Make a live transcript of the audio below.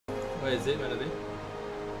Where is it, Melody?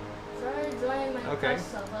 Try join my Okay.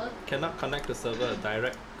 server. Cannot connect the server,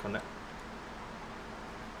 direct connect.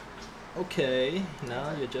 Okay,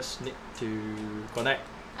 now you just need to connect.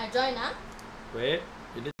 I join now. Wait,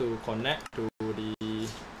 you need to connect to the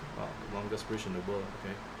longest bridge in the world.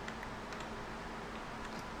 Okay.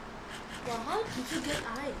 Well, how did you get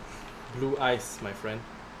ice? Blue ice, my friend.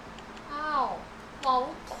 Ow. Wow,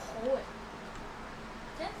 cold.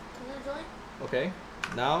 Okay, can I join? Okay,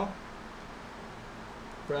 now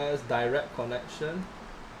press direct connection.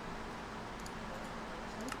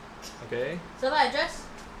 Okay, Server address?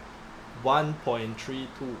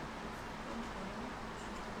 1.32.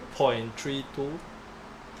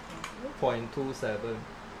 0.32.27.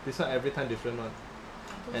 This one every time different one.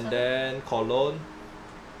 And then colon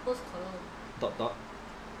What's colon? dot dot.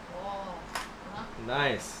 Oh.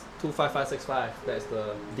 Nice. 25565. That's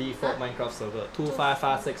the default Minecraft server.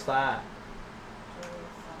 25565.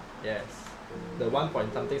 Yes. The 1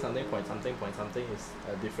 point something something point something is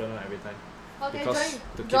a different one every time. Okay, Because join.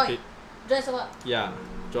 to keep Join. it. Join server. Yeah.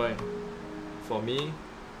 Join. For me,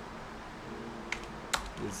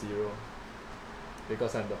 it's 0.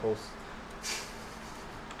 Because I'm the host.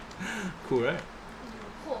 Cool, right?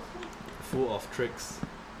 Cool. Full of tricks.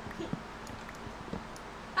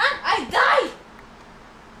 Ah, I died!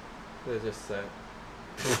 That's just sad.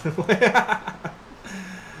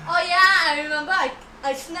 Oh yeah, I remember.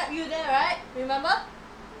 I snapped you there, right? Remember?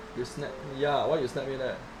 You snap? Yeah. Why you snap me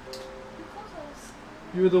there? Because I was...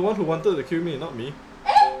 You were the one who wanted to kill me, not me.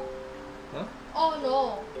 Eh? Huh? Oh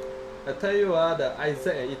no. I tell you, the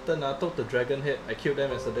Isaac and Ethan took the dragon head. I killed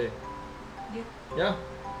them yesterday. You? Yeah.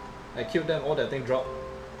 I killed them. All that thing dropped.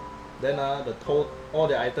 Then all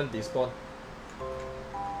the items despawned.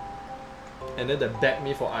 And then they begged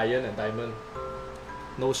me for iron and diamond.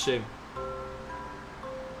 No shame.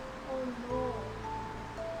 Oh no.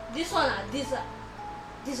 This one This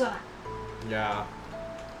one Yeah.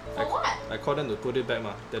 For what? I called them to put it back,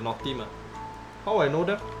 they're naughty, How I know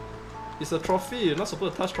them? It's a trophy. You're not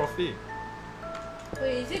supposed to touch trophy.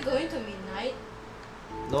 Wait, is it going to midnight?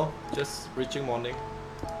 No, just reaching morning.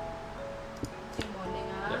 Till morning,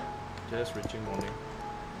 Yeah. Just reaching morning.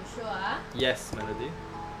 You sure, Yes, Melody.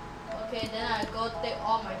 Okay, then I go take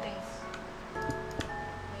all my things.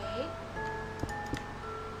 Okay.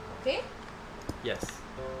 Okay? Yes.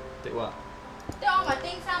 Take what? Take all my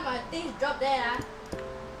things, my things drop there,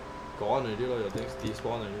 Gone already, your things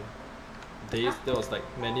despawned already. Days, that was like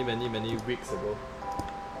many weeks ago.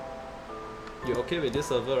 You okay with this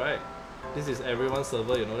server, right? This is everyone's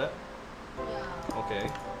server, you know that? Yeah. Okay.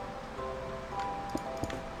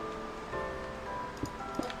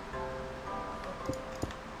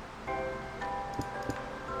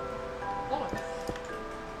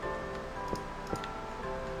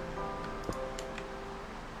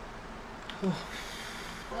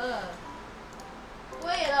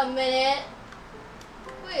 Wait a minute.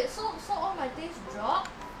 Wait, so all my things drop?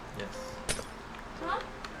 Yes. Huh?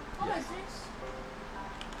 All my Yes. things?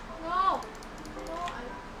 No. No,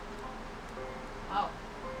 Wow. I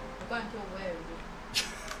got into where already?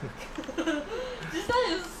 This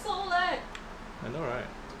one is so lag. I know, right?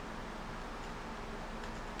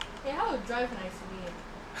 Hey, how to drive nicely?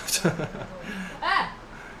 Ah!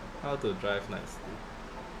 How to drive nicely.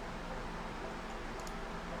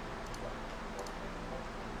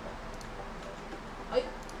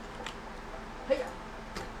 Hey. Hey.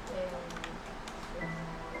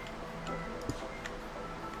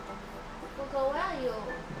 Coco, where are you?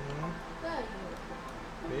 Where are you?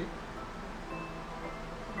 Me?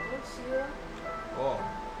 I don't see you. Oh.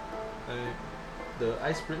 The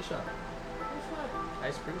ice bridge, Which one?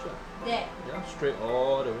 Ice bridge, There. Yeah, straight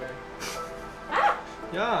all the way. Ah!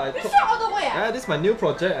 Yeah, This one all the way, yeah, this is my new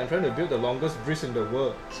project. I'm trying to build the longest bridge in the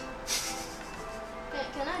world.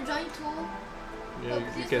 Can I join too? Yeah,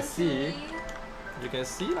 you can see. You can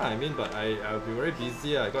see lah, I mean, but I'll be very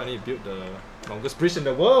busy. I got to build the longest bridge in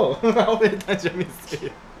the world. How many times you want me to say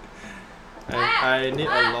it? I need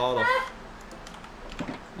a lot of...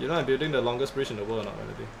 You know I'm building the longest bridge in the world or not,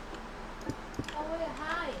 Melody? Oh wait,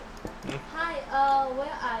 hi. Hmm? Hi,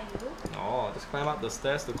 where are you? Oh, just climb up the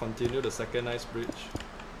stairs to continue the second ice bridge.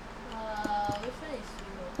 Which one is you?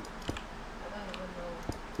 I don't even know.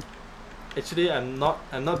 Actually, I'm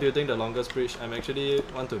not building the longest bridge. I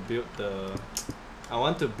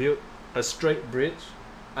want to build a straight bridge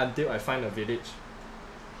until I find a village.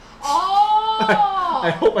 Oh! I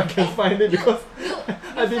hope I can find it because You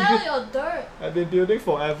I've been fell your dirt. I've been building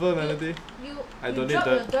forever, Melody. I don't need drop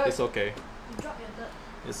your dirt. It's okay. You drop your dirt.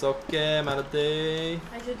 It's okay, Melody.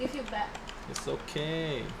 I should give you back. It's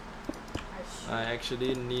okay. I should. I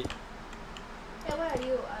actually need... Hey, where are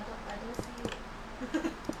you? I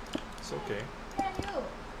It's okay. Where are you?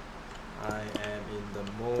 I am in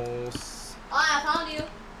the most. Oh, I found you.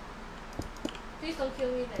 Please don't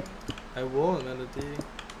kill me, Daddy. I won't, Melody.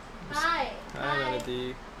 Hi. Hi,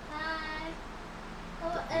 Melody. Hi.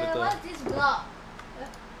 Oh, Little- what's this block?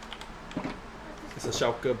 It's a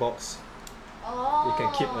shulker box. Oh. You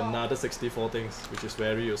can keep another 64 things, which is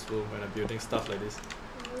very useful when I'm building stuff like this.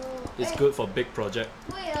 Oh. It's Hey, good for big project.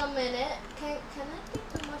 Wait a minute. Can I take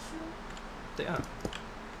the mushroom? Yeah.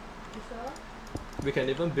 You sure? We can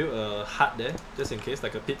even build a hut there, just in case,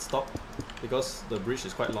 like a pit stop, because the bridge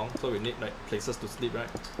is quite long, so we need like places to sleep, right?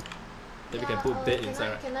 Then we can put bed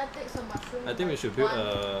inside, right? Can I take some mushroom? I think we like should build one?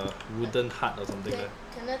 a wooden hut or something Okay, there.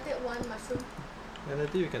 can I take one mushroom?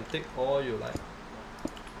 Melody, you can take all you like.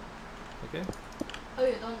 Okay? Oh,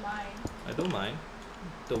 you don't mind. I don't mind.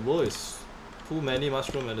 The world is too many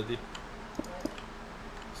mushroom, Melody. Right?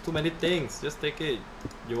 It's too many things. Just take it.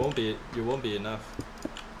 You won't be enough.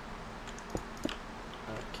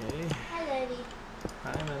 Okay. Hi, Daddy.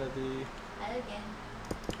 Hi, Melody. Hi again.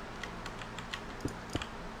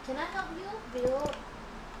 Can I help you build?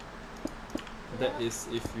 That is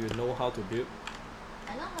if you know how to build.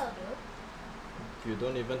 I know how to build. You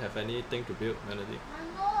don't even have anything to build, Melody. I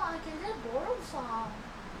know, I can just borrow some.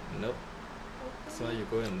 Nope. So you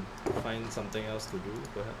go and find something else to do,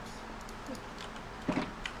 perhaps.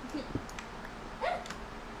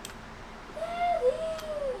 Daddy!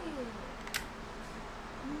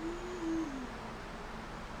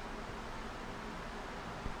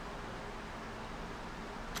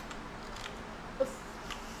 Oof.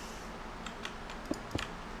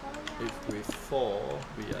 Oh, yeah. If we fall,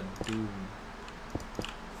 we are doomed.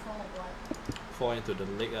 For what? Fall into the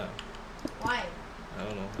lake. Why? I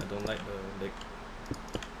don't know. I don't like the lake.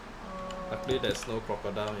 Luckily, Oh. there's no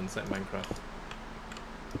crocodile inside Minecraft.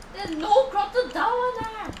 There's no crocodile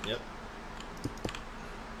there! Yep.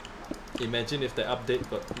 Imagine if the update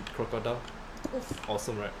got crocodile. Oof.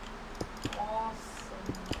 Awesome, right?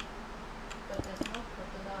 Awesome. But there's no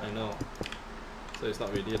crocodile. I know. So it's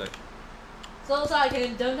not really like. So I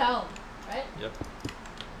can jump down, right? Yep.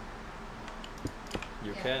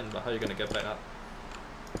 You Yeah. can, but how are you gonna get back up?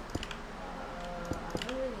 I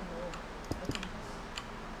don't really know. I can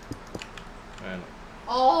just... I don't know.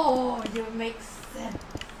 Oh, you make sense.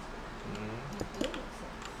 Mm. You do make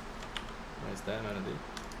sense. What is that, Melody?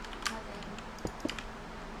 Nothing.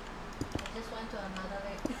 I just went to another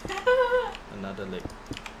lake. Another lake.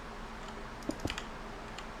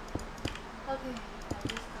 Okay, I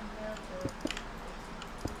just come here to...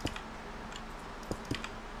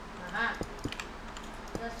 Aha!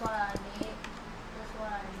 That's what I need. That's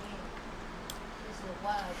what I need. This is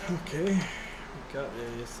what I just need. Okay. You got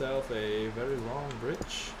yourself a very long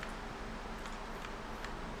bridge.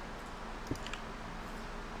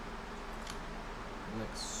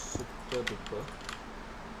 Like super duper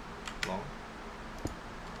long.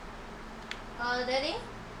 Daddy?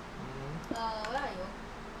 Mm. Where are you?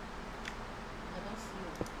 I don't see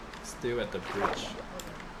you. Still at the bridge. Okay.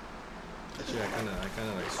 Actually, I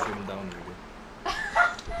kinda like swim down already.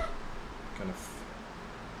 kind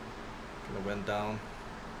of went down.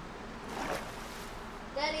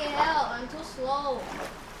 Daddy, help! I'm too slow.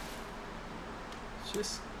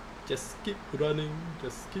 Just keep running.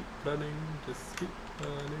 Just keep running. Just keep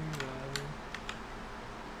running.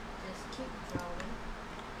 Just keep drowning.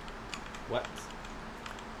 What?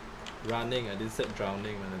 Running? I didn't say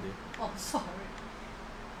drowning, Melody. Oh, sorry.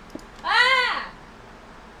 Ah!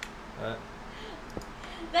 What?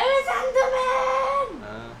 There is Enderman!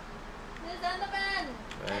 Uh, There's Enderman!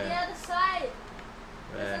 At the Where? other side!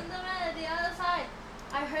 There's where? Enderman at the other side!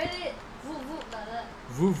 I heard it! Voop voop like that.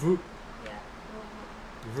 Vroom vroom. Yeah, voop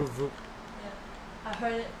voop. Vroom vroom. Yeah. I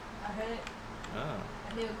heard it. I heard it. Ah.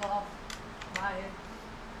 I need to go off. Bye.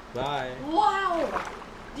 Bye. Wow!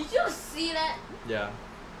 Did you see that? Yeah.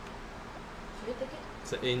 Should we take it?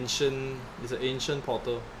 It's an ancient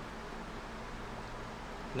portal.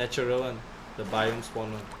 Natural one. The biome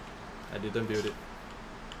spawn one. I didn't build it.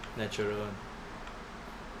 Natural one.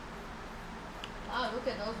 Wow, look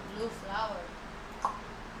at those blue flowers. Man.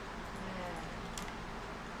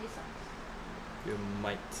 These are... You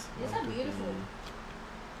might These want are to beautiful. be.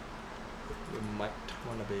 You might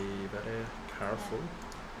want to be very careful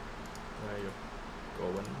where you're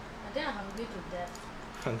going. I think I'm hungry to death.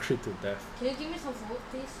 Hungry to death. Can you give me some food,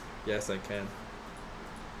 please? Yes, I can.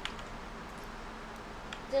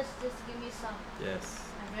 Just give me some. Yes.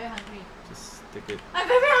 I'm very hungry. Just take it. I'm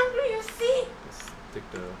very hungry, you see? Just take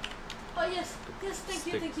the. Oh yes, yes, thank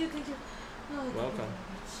you, Stick. thank you, thank you. Oh, thank you Welcome.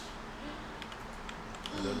 very much.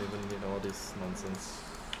 I don't even need all this nonsense.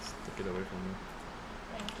 Just take it away from me.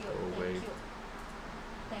 Thank you, Go away. thank you.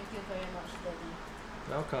 very much, Daddy.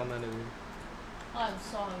 Welcome, enemy. I'm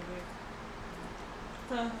so hungry.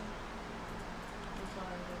 I'm so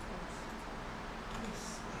hungry, please. Please.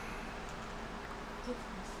 Give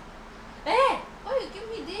me. Hey! Why you give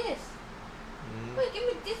me this? Why you give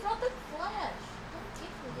me this rotten flesh? Don't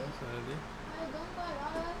give me this. Melody. I don't want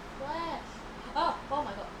rotten flesh. Oh! Oh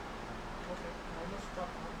my god. Okay, I almost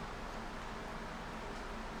dropped one.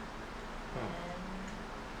 Oh. And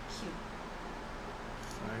cute.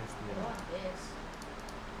 Nice. I Yeah. want this.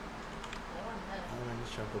 I want that. How many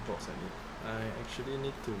chocolate box I need? I actually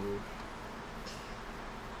need to.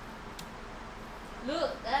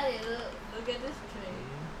 Look, Daddy, look. Look at this tree.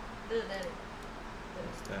 Look, Daddy.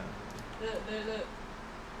 What's that? Look.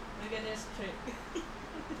 Look at this trick.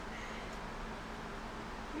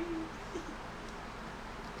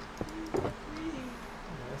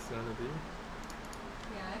 Nice, Melody.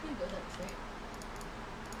 Yeah, I can do that trick.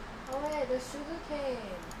 Oh wait, there's sugar cane.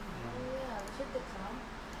 Oh yeah, we should get some.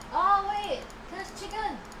 Oh wait, there's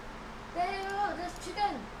chicken. Daddy, look, there's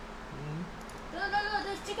chicken. Look,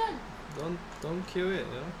 there's chicken. Don't kill it,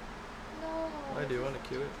 you know? No. Why do you want to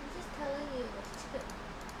kill it? I'm just telling you, there's chicken.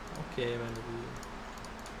 Okay, Melody.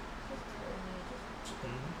 Just telling you, there's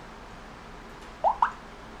chicken.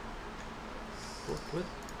 Good.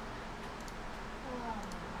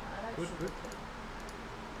 I like Good, sugar good. cane.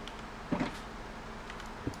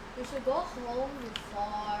 We should go home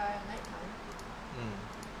before nighttime.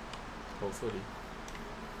 Hopefully.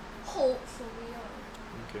 Hopefully.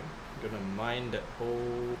 Okay. Gonna mine that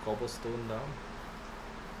whole cobblestone down.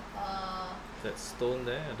 That stone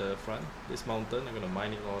there at the front. This mountain, I'm gonna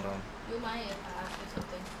mine it all down. You mind if I ask you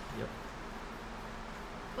something? Yep.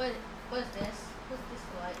 What's this? What's this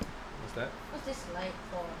light? What's that? What's this light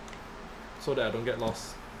for? So that I don't get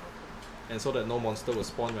lost. And so that no monster will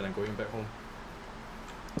spawn when I'm going back home.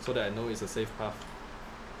 So that I know it's a safe path.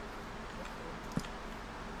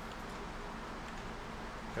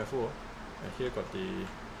 Careful. I here got the...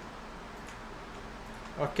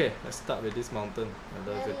 Okay, let's start with this mountain. I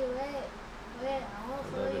love Daddy, it. wait, I want to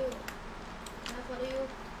I follow love you. it. Can I follow you?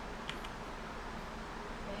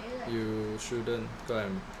 Okay, like, You shouldn't, because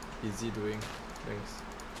I'm busy doing things.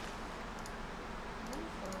 I want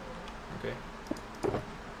to follow you. Okay?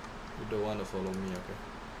 You don't want to follow me, okay?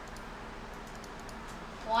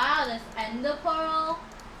 Wow, there's ender pearl.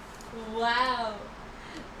 Wow.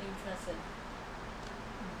 Impressive.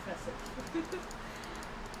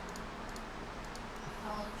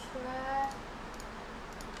 I'll try.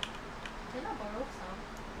 Can I borrow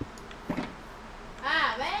some?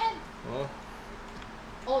 Ah, man! Oh,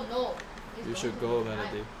 Oh no. It's you going should to go, be night.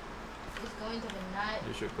 Melody. It's going to be night.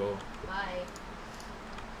 You should go. Bye.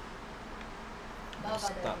 Bye bye,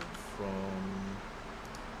 Start Daddy. from...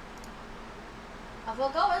 I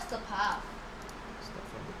forgot where's the path. Start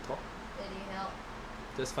from the top. Daddy, help.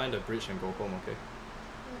 Just find the bridge and go home, okay?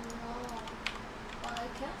 Oh no. But I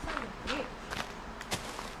can't find the bridge.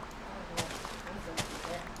 Oh no. I'm gonna be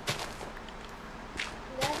dead.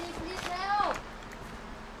 Daddy, please help!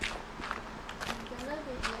 I'm gonna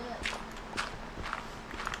be dead.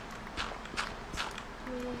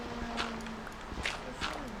 Man. I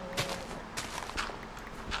should know.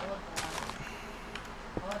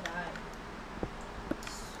 I'll die.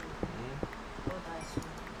 Soon. I'll die soon.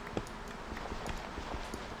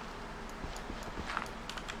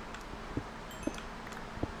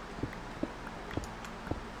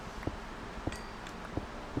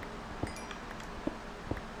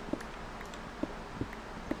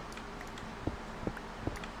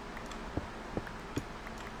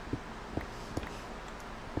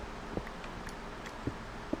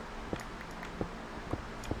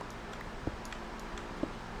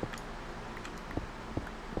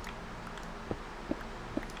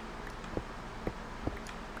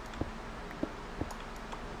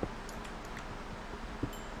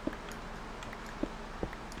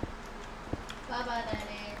 Bye bye,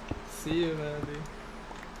 Daddy. See you, Melody.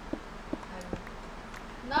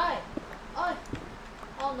 No! Oh!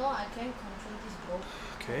 Oh no, I can't control this boat.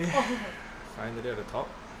 Okay. Oh, Finally at the top.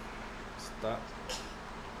 Start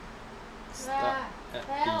Ah, at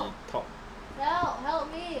help. the top.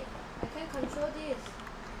 help me! I can't control this.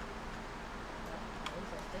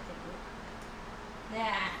 Nah,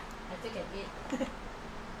 I think I did.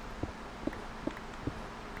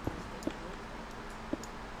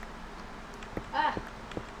 Ah!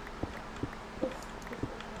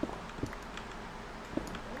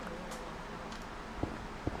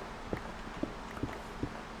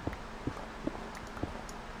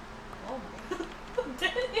 Oh my god.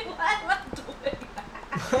 Daddy, why am I doing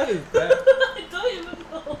that? What is that? I don't even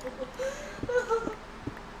know.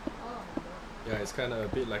 Oh my god. Yeah, it's kind of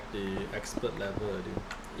a bit like the expert level,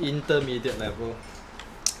 the intermediate level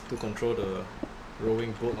to control the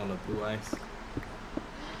rowing boat on the blue ice.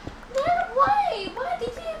 Then why? Why did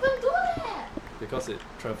you even do that? Because it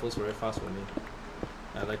travels very fast for me.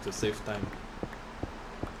 I like to save time.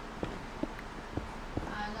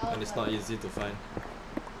 I know. And it's not easy to find.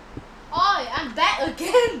 Oh, I'm back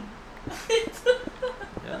again.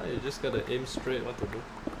 Yeah, you just gotta aim straight what to do.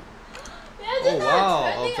 Yeah, Oh just wow,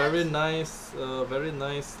 turning a very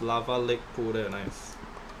nice lava lake pool there, nice.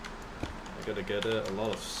 I gotta gather a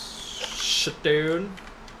lot of stone.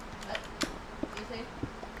 What? You say?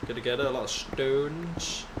 Gotta gather a lot of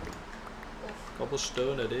stones. Oof.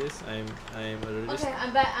 Cobblestone it is. I'm already Okay,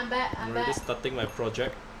 I'm back. I'm already back. starting my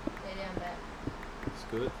project. Yeah, I'm back. It's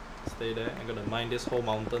good. Stay there. I'm gonna mine this whole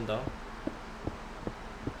mountain down.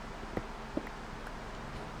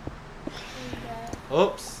 I'm back.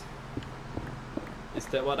 Oops. Is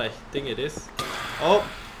that what I think it is? Oh!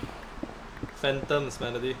 Phantoms,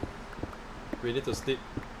 Melody. We need to sleep.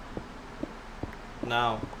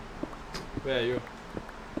 Now. Where are you?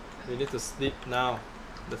 We need to sleep now.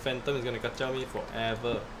 The phantom is gonna kacau me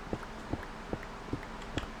forever.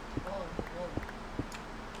 Whoa, whoa.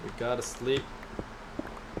 We gotta sleep.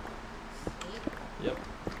 Sleep. Yep,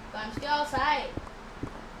 But I'm still outside.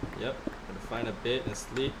 yep. Gotta find a bed and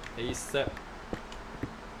sleep ASAP.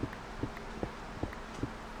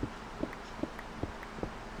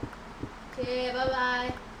 Okay, bye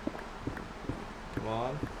bye. Come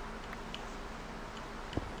on.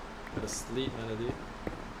 Gotta sleep, Melody.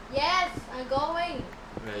 Yes, I'm going.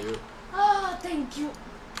 Where are you? Oh, thank you.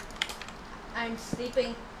 I'm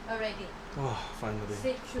sleeping already. Oh, finally.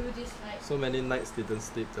 Sleep through this night. So many nights didn't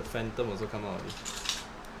sleep. The phantom also come out already.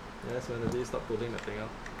 Yes, Melody, stop pulling the thing out.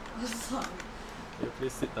 I'm sorry. Can you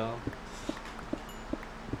please sit down?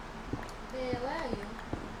 Hey, where are you?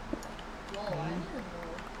 Whoa, I didn't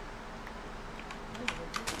know.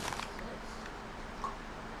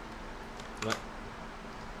 What?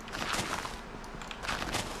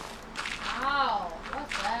 Ow,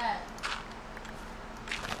 what's that?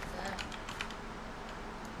 What's that?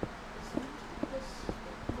 Is this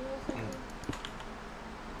blue or something?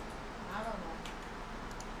 I don't know.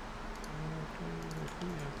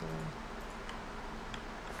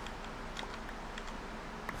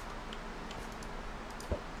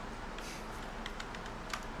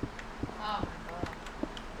 Oh my god.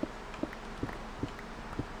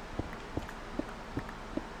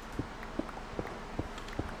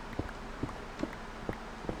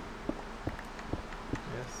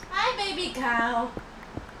 Yes. Hi, baby cow.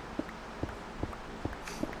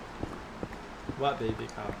 What baby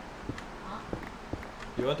cow? Huh?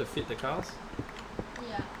 You want to feed the cows?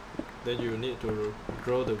 Yeah. Then you need to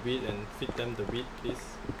grow the wheat and feed them the wheat, please.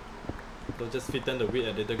 Don't just feed them the wheat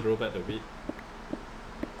and later grow back the wheat.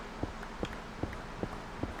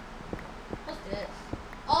 What's this?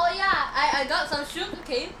 Oh yeah, I got some sugar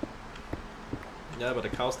cane. Yeah, but the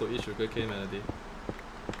cows don't eat sugar cane, Melody.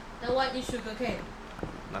 Then what is sugar cane?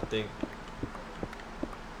 Nothing.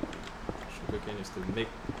 Sugar cane is to make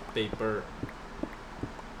paper.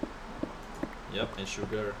 Yep, and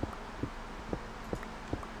sugar.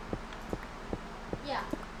 Yeah.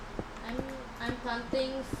 I'm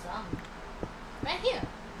planting some. Right here.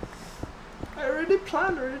 I already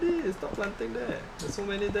planted already. Stop planting there. There's so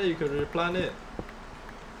many there, you can replant it.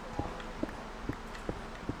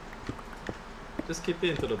 Just keep it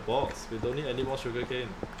into the box. We don't need any more sugar cane.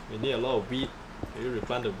 We need a lot of wheat. Can you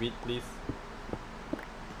replant the wheat, please?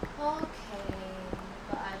 Okay,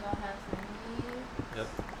 but I don't have any. Yep.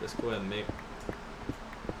 Just go and make.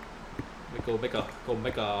 Go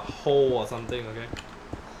make a hole or something. Okay.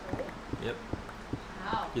 Yep.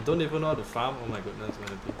 How? You don't even know how to farm. Oh my goodness,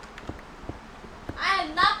 Melody. I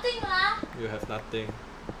have nothing lah. You have nothing.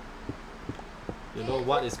 You know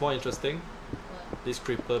what is more interesting? What? This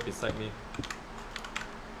creeper beside me.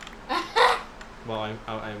 Well, I'm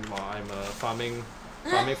farming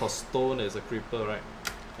for stone as a creeper, right?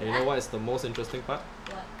 And you know what is the most interesting part?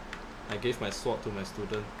 What? I gave my sword to my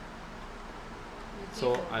student, You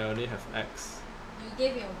so gave I only have axe. You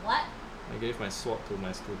gave your what? I gave my sword to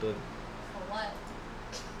my student For what?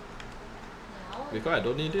 Now? because I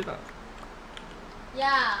don't need it.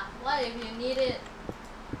 Yeah. What if you need it?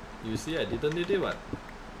 You see, I didn't need it. What?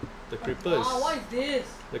 The creeper Wow, what is this?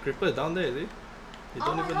 the creeper is down there. You see? You Oh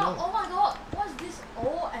don't my even god! know. Oh my god! What's this?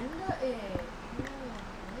 Oh, ender egg.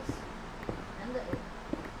 This ender egg.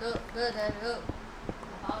 Look.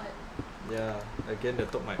 I found it. Yeah. Again, they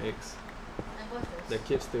took my eggs. And what's They this?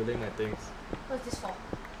 keep stealing my things. What's this for?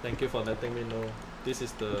 Thank you for letting me know. This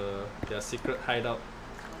is their secret hideout.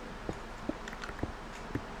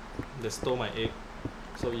 They stole my egg.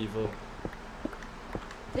 So evil.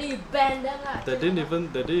 Then you ban them lah. They didn't even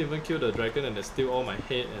kill the dragon, and they steal all my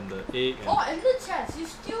head and the egg. And Oh, and the chest. You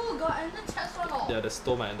still got and the chest one or? yeah, they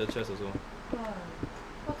stole my ender chest also.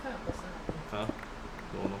 What kind of person are they? Huh?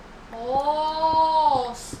 Don't know.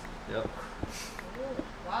 Oh. Yep. Oh,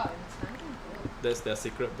 wow, enchanting good. That's their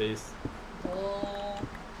secret base. Oh.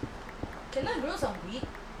 Can I grow some wheat?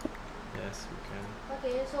 Yes, you can.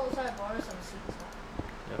 Okay, so I borrow some seeds.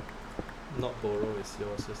 Yep. Not borrow, it's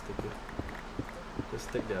yours. Just take it. Just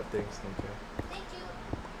take their things. Don't care. Thank you.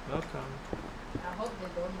 Welcome. I hope they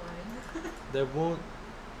don't mind. They won't.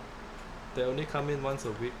 They only come in once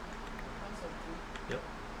a week. Once a week. Yep.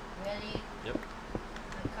 Really? Yep.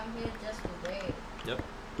 I come here just today. Yep.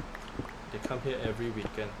 They come here every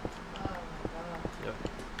weekend. Oh my god. Yep.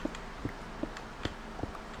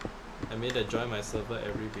 I made them join my server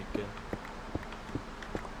every weekend.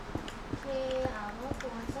 Okay, I want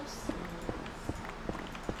some seeds.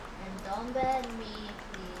 And don't ban me,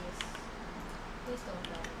 please. Please don't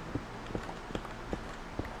ban me.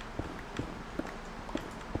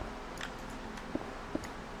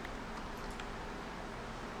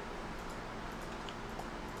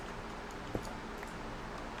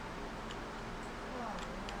 Oh, man.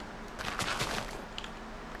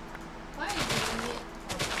 Why are you doing it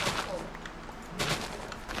on purple?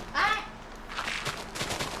 Ah!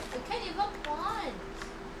 You can't even plant.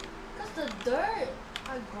 Because the dirt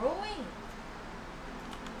are growing.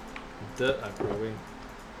 Dirt are growing.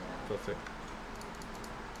 Yeah, Perfect.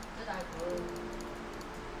 dirt are growing.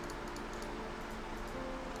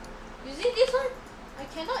 You see this one? I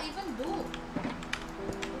cannot even do. I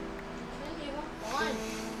can't even plant.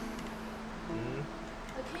 Mm.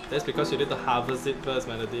 I can't That's even because you need to harvest it first,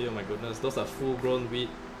 Melody. Oh my goodness, those are full-grown wheat.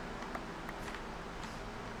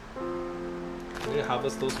 You need to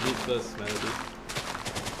harvest those wheat first, Melody.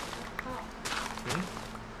 How?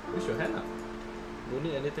 Use your hand up. Don't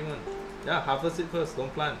need anything on. Yeah, harvest it first.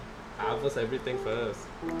 Don't plant. Harvest everything first.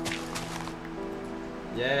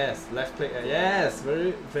 Yes, left click. Yes,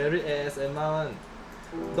 very ASMR one.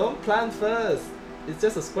 Don't plant first. It's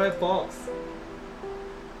just a square box.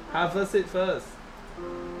 Harvest it first.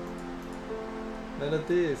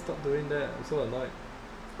 Melody, stop doing that. I'm so annoyed.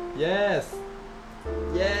 Yes.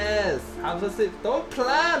 Yes. Harvest it. Don't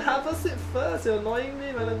plant. Harvest it first. You're annoying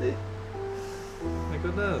me, Melody. My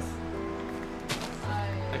goodness.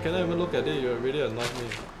 I cannot even look at it. You really annoy me.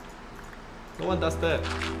 No one does that.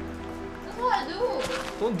 That's what I do.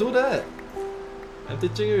 Don't do that. I'm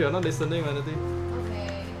teaching you. You're not listening, Melody.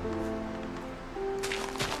 Okay.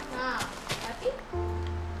 Now, happy?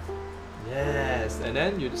 Yes. And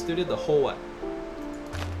then you still need the hole. What?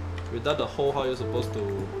 Without the hole, how are you supposed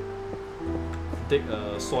to dig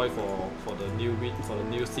soil for the new wheat, for the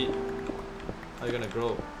new seed? How are you gonna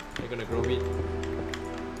grow? How are you gonna grow wheat?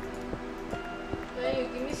 Then you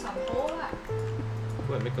give me some hole lah.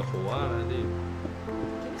 Go and make a hole, Melody.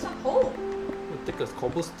 Give me some hole. Go take a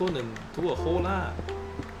cobblestone and do a hole lah.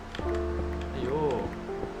 Aiyo.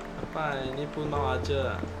 Apa ini pun mau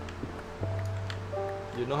aja.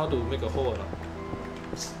 You know how to make a hole or not?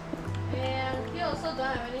 And here also don't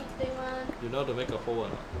have anything one. You know how to make a hole or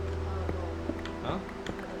not? Huh?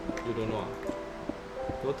 You don't know?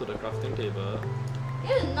 Go to the crafting table.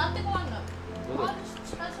 Here's nothing one. Go to, All this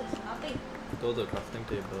chest is nothing. go to the crafting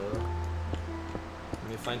table. Let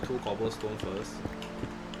me find 2 cobblestone first.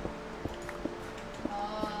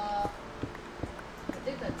 I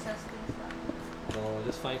think the chest is like. No,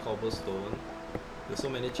 just find cobblestone. There's so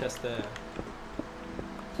many chests there.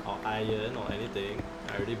 Or iron or anything.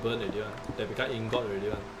 I already burned it, one. They become ingot already,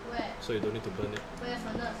 one. Where? So you don't need to burn it. Where's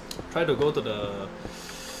furnace? Try to go to the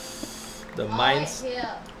mines. Right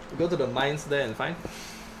here. Go to the mines there and find.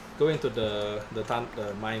 Go into the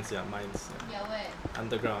mines, yeah, mines. Yeah. Yeah, where?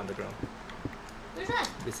 Underground. Which one?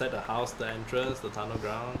 Beside the house, the entrance, the tunnel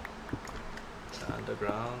ground. The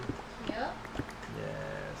underground. Here?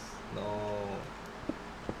 Yes. No.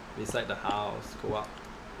 Beside the house. Go up.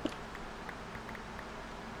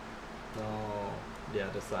 No. The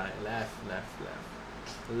other side. Left.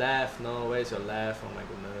 Left. No, where's your left? Oh my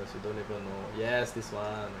goodness. You don't even know. Yes, this one.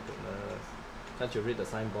 My goodness. Can't you read the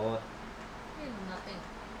signboard? Here's nothing.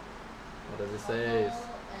 What does it say? Tunnel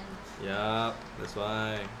and Yup, that's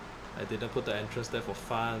why. I didn't put the entrance there for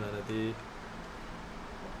fun, Melody.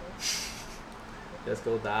 Just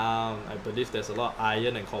go down. I believe there's a lot of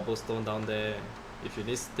iron and cobblestone down there. If you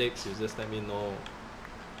need sticks, you just let me know.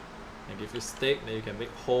 I give you stick, then you can make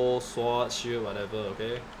hoe, sword, shield, whatever,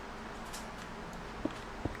 okay?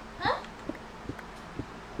 Huh?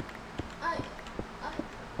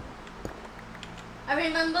 I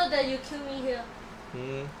remember that you killed me here.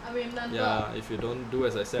 Hmm. I remember. Yeah, if you don't do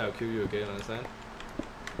as I say, I'll kill you again, understand?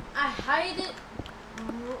 I hide it.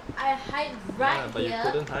 I hide right Yeah, but here. you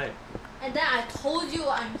couldn't hide. And then I told you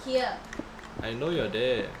I'm here. I know you're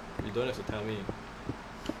there. You don't have to tell me.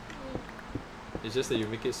 It's just that you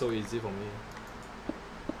make it so easy for me.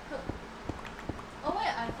 Oh wait,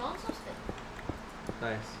 I found some steak.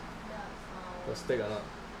 Nice. Yeah, I Got found. steak or not?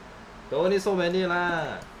 Don't need so many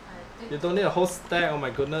lah. I think You don't need a whole stack. Oh my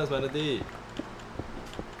goodness, Melody.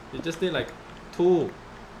 You just need like 2.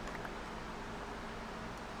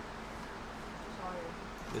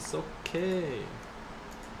 sorry. It's okay.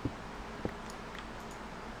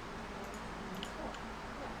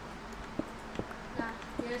 Nah,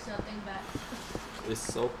 here's your thing back.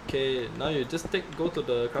 It's okay. Now you just go to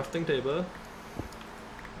the crafting table.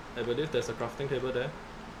 I believe there's a crafting table there.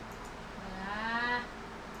 Ah.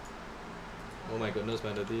 Oh my goodness,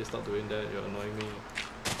 Melody, stop doing that. You're annoying me.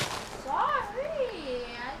 Sorry,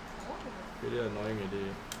 I told you. Really annoying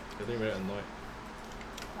already. Getting very annoyed.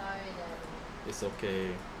 Sorry, Daddy. It's okay.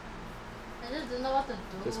 I just don't know what to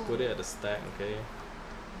do. Just put it at the stack, okay?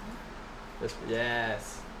 Just,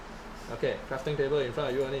 yes. Okay, crafting table in front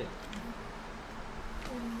of you, only.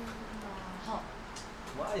 How?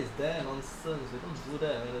 Why is that nonsense? We don't do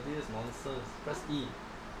that, Melody. It's nonsense. Press E.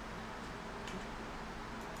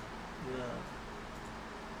 Yeah.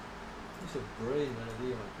 Use your brain,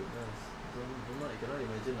 Melody. My goodness. You cannot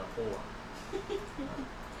imagine a hole.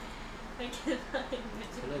 I cannot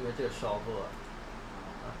imagine. Cannot imagine a shovel.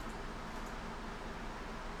 Wow.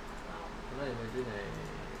 Cannot imagine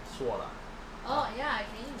a sword. Oh yeah, I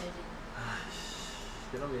can imagine.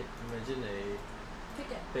 Cannot imagine a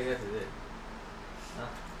Pick it. pickaxe, is it?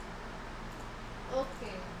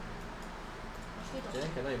 Okay. Then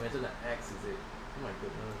cannot imagine an axe, is it? Oh my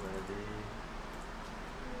goodness, Melody.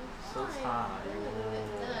 So Fine. hard. Then I do it.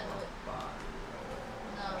 Then I do it.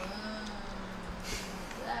 No.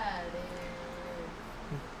 Daddy.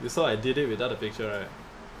 You saw I did it without the picture, right?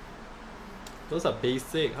 Those are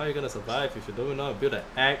basic. How are you gonna survive if you don't know how to build an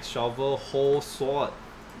axe, shovel, hoe, sword?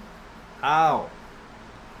 How?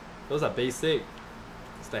 Those are basic.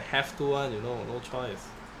 It's the have to one, you know, no choice.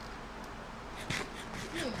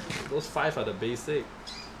 Those 5 are the basic.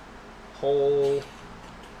 Hoe,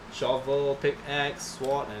 shovel, pickaxe,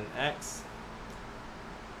 sword, and axe.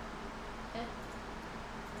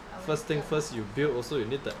 First thing first, you build also you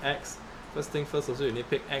need the axe. First thing first also you need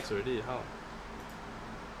pickaxe already. How?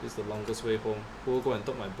 This is the longest way home. Who will go and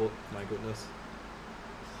took my boat? My goodness.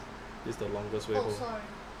 This is the longest way Oh, home. sorry.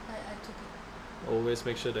 I took it. Always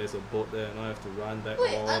make sure there's a boat there and I have to run back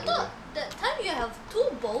Wait, all I the thought way. that time you have 2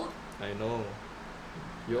 boats. I know.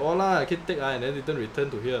 You all lah, keep take and then return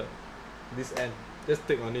to here. This end. Just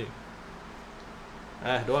take only.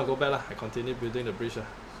 Don't want to go back lah. I continue building the bridge lah.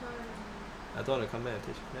 Sorry. I don't want to come back and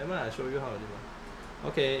teach. Never mind, I show you how to do it.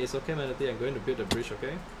 Okay, it's okay, Melody. I'm going to build the bridge,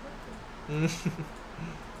 okay? I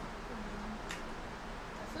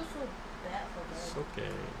feel so bad for that. It's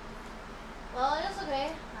okay. Well, it's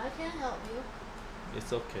okay. I can help you.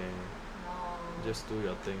 It's okay. No. Just do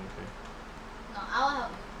your thing, okay? No, I'll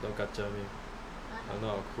help you. Don't gotcha me. I I'm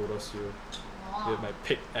not a kudos you No. with my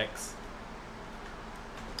pickaxe.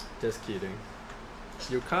 Just kidding.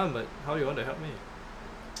 You can't, but how you want to help me?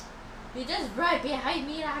 You just right behind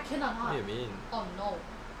me, I cannot What help. do you mean? Oh no.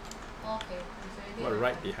 Okay. It's already What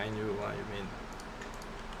right behind you? What do you mean?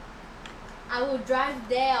 I will drive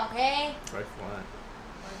there, okay? Drive what?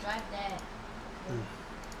 I'll drive there. Mm.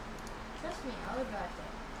 Trust me, I will drive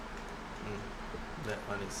there. That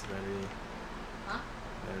one is very, Huh?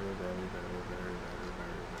 very, very, very, very, very,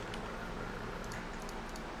 very,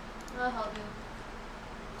 very. I'll help you.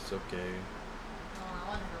 It's okay. No, I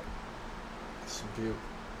want to help. It's built.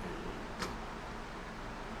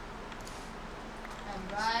 I'm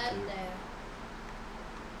right you. there.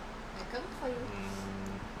 I'm coming for you.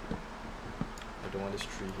 I don't want this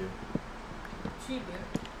tree here. Tree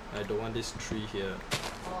beer. I don't want this tree here.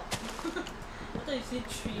 Oh. I thought you said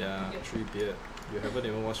tree Yeah, beer. tree beard. You haven't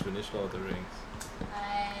even watched finished Lord of the Rings.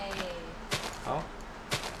 Hey. How?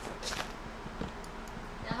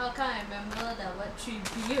 Then how can I remember the word tree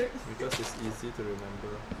beard? Because it's easy to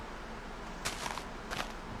remember.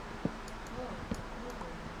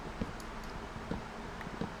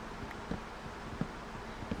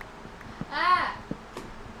 Ah!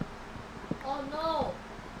 Oh no!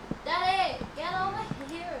 Daddy! Get over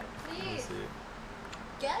here! Let me Please! see.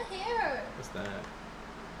 Get here! What's that?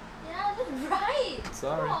 Yeah, that's right!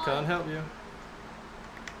 Sorry, Come on. can't help you.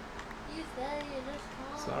 Please, Daddy, just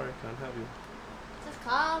come. Sorry, can't help you. Just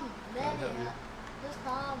come. Can't Daddy, help you. just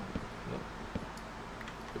come. Nope.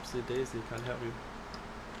 Oopsie daisy, can't help you.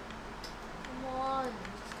 Come Come on,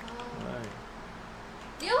 let's go. Why?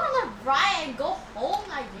 Do you wanna ride and go home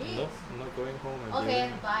like this? Nope, I'm not going home. I'm Okay,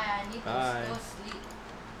 leaving. bye. I need Bye. to go sleep.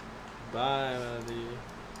 Bye, Melody.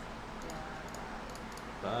 Yeah,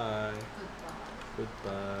 Bye. goodbye.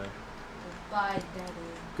 Goodbye. Goodbye,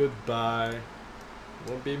 Daddy. Goodbye.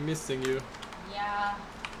 Won't be missing you. Yeah.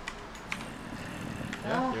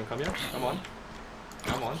 Yeah, you wanna come here? Come on.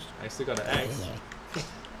 Come on. I still got the axe.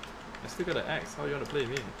 I still got the axe. How you wanna play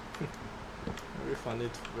me? Very funny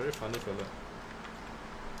fella.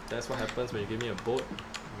 That's what happens when you give me a boat.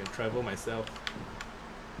 I can travel myself.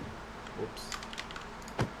 Oops.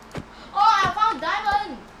 Oh, I found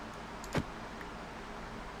diamond!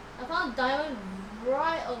 I found diamond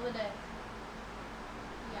right over there.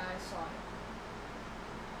 Yeah, I saw it.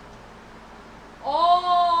 Oh,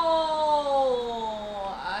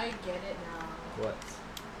 I get it now. What?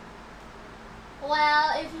 Well,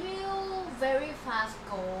 if you very fast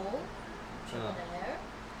go over Ah. there,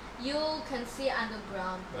 you can see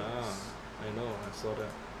underground Ah, things. I know, I saw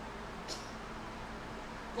that.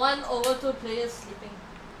 1/2 players sleeping.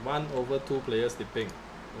 1/2 players sleeping.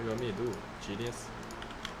 What do you want me to do? Genius.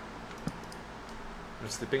 I'm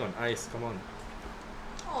sleeping on ice, come on.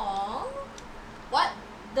 Aww. What?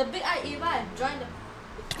 The big eye Eva joined the.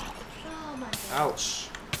 Oh my god. Ouch!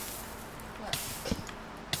 What?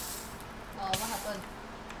 Oh, what happened?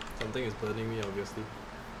 Something is burning me, obviously.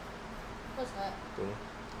 What's that? Don't know.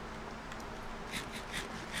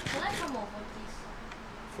 Can I come over, please?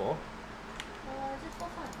 For? Just for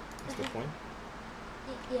fun. What's the point?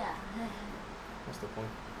 Yeah. What's the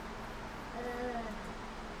point?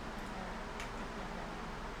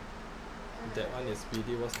 That one is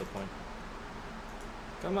speedy, what's the point?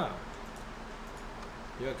 Come on.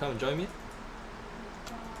 You wanna come and join me?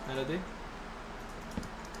 Melody?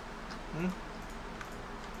 Hmm?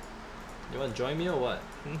 You wanna join me or what?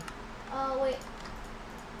 Hmm? Wait.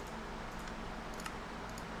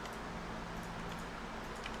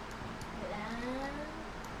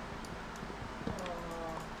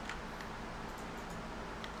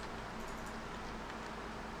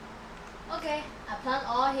 Okay, I plant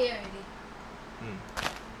all here already. Hmm.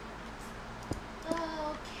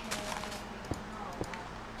 Okay.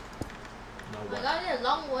 Now Oh my what? god, it's a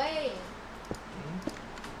long way. Hmm?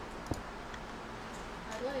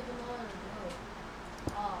 I don't even know what to do.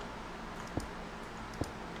 Oh.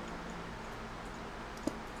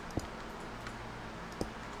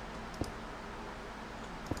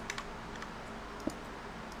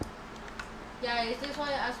 Yeah, is this what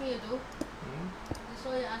you asked me to do? Hmm? Is this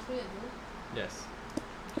what you asked me to do? Yes.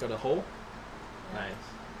 Got a hole? Yeah. Nice.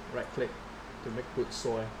 Right click to make good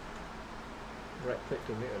soil. Right click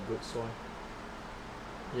to make a good soil.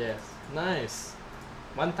 Yes. Nice.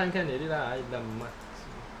 One time can already lah. I done much.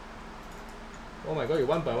 Oh my god, you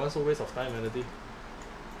 1 by 1 so waste of time, Melody.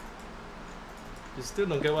 You still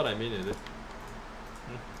don't get what I mean, is it?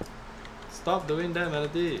 Hmm? Stop doing that,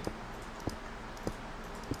 Melody.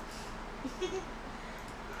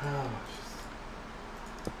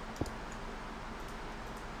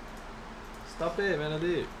 Stop it,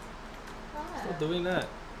 Melody. Stop What? doing that.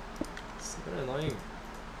 It's very annoying.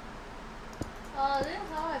 Oh, this is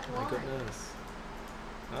how I My plant. goodness.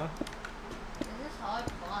 Huh? This is how I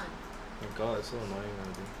plant. My god, it's so annoying,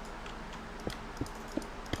 Melody.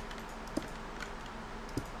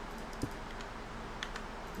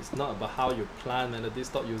 It's not about how you plan, Melody.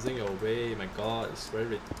 Stop using your way. My god, it's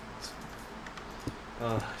very.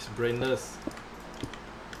 It's brainless.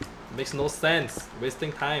 Makes no sense.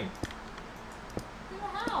 Wasting time.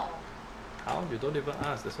 How? How? You don't even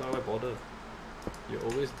ask. That's why bother. You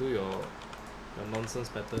always do your nonsense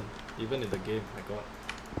pattern, even in the game. My god.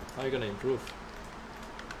 How are you gonna improve?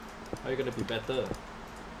 How are you gonna be better?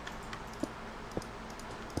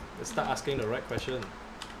 Let's start asking the right question.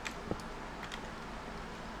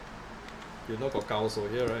 You know got Gaoso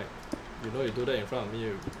here, right? You know you do that in front of me,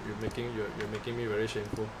 you're making me very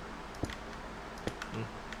shameful. Hmm?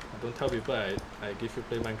 Don't tell people I give you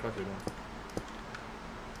play Minecraft, you know.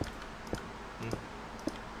 Hmm?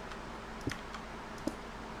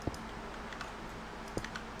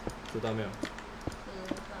 知道没有？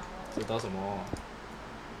知道什么？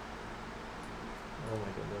 Oh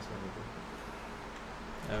my goodness,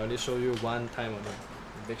 I only show you one time only.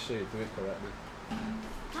 Make sure you do it correctly.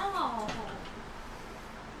 How?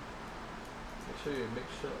 Make sure you make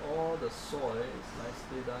sure all the soil is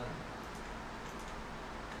nicely done.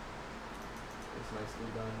 It's nicely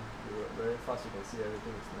done. You work very fast, you can see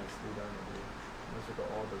everything is nicely done already. Once you got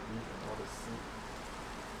all the wheat and all the seed,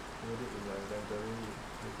 put it in your inventory,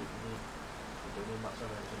 make it neat. You don't need much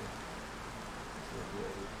actually. So do it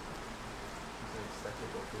already. So you stack it,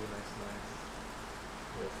 go through nice.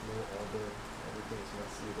 There's no order. Everything is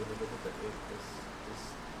messy. Don't even look at it.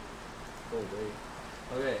 Just go away.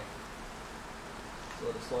 Okay.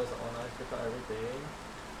 So the slides are all nice. Pick out everything.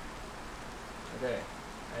 Okay.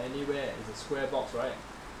 Anywhere is a square box, right?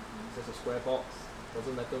 It's just a square box.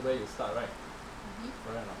 Doesn't matter where you start, right?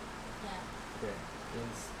 Correct or not? Yeah. Okay.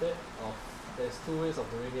 Instead of, there's two ways of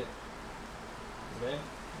doing it. Okay.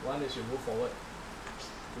 One is you move forward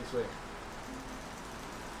this way.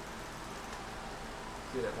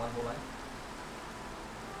 See that one whole line?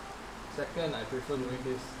 Second, I prefer doing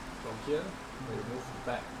this from here, where you move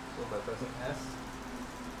back. So by pressing S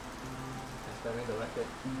and spamming the racket,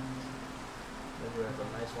 then you have a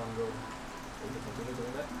nice one row. So you can continue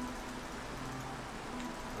doing that.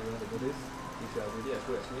 You want to do this? If you are really as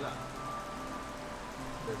good as me lah.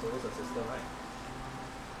 There's always a system, right?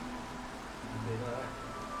 You know, right?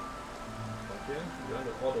 From here, you want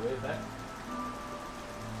to all the way back.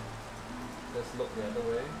 Let's look the other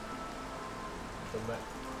way. Come back.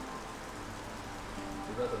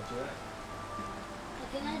 You got some G, right?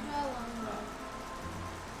 Can I draw one more?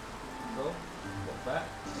 So, walk back,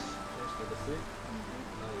 change to the seat,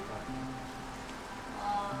 now you're back.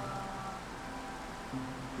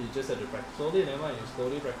 You just have to practice. Slowly, never mind, you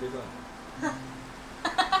slowly practice on.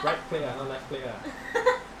 Right click, not left click.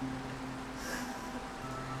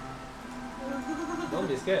 Don't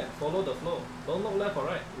be scared, follow the flow. Don't look left or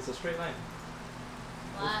right, it's a straight line.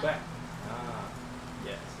 Move back.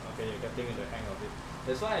 Yes, okay, you're getting in the hang of it.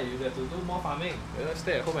 That's why you have to do more farming. You don't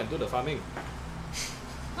stay at home and do the farming.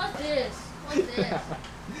 What's this? What's this?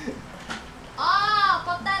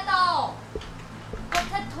 Potato!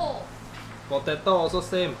 Potato! Potato also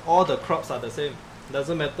same. All the crops are the same.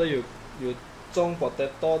 Doesn't matter you 种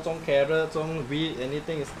potato, 种 carrot, 种 wheat,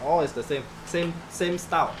 anything is all is the same. Same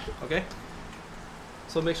style. Okay?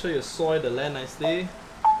 So make sure you soil the land nicely.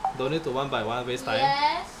 Don't need to one by one waste time.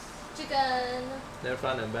 Yes. Chicken. Then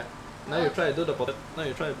front and back. Now you try to do the potato. Now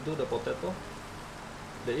you try to do the potato.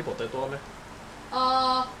 They eat potato, man.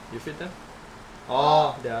 You feed them?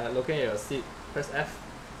 Oh, they are looking at your seat. Press F.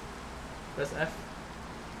 Press F.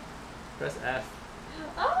 Press F.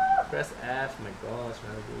 Press F. My gosh,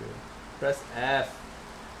 Melody. Press F.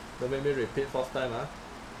 Don't make me repeat fourth time, huh?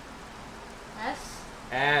 S.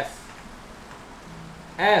 F.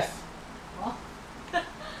 F. Oh.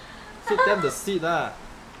 Feed them the seat, lah.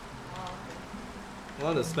 Oh. I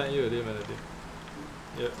want to smack you already, Melody.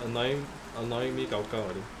 You're annoying me, Gao Gao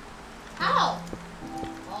already. How?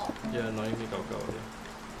 Oh. You're annoying me, Gao Gao already.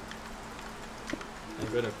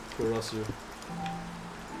 I'm gonna cross you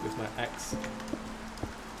with my axe.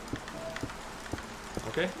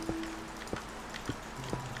 Okay?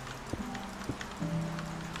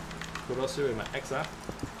 Cross you with my axe, huh?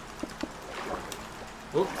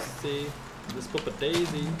 Oopsie. Just put a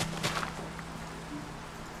daisy.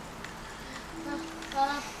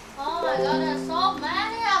 Oh my god, there's so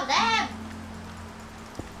many of them!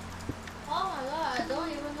 Oh my god, I don't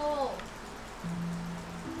even know.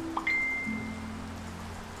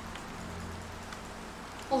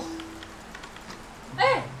 Oh.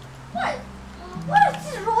 Hey! What? What is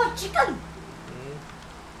this raw chicken?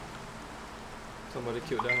 Somebody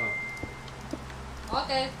killed them, huh?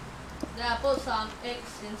 Okay. Then I put some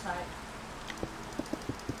eggs inside.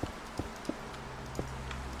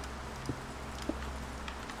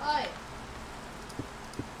 Oi.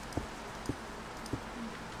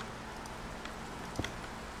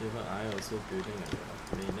 Even I also building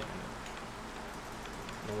a maniac.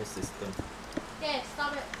 No system. Okay,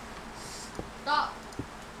 stop it. Stop.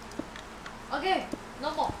 Okay,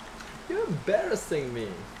 no more. You're embarrassing me.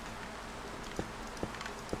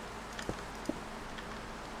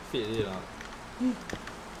 Feed it out.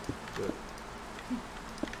 Good.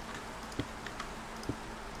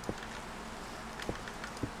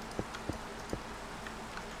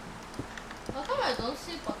 How come I don't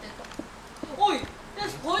see potato? Oi,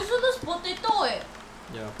 there's poisonous potato eh.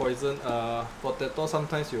 Yeah, poison. Potato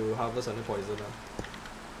sometimes you harvest only poison.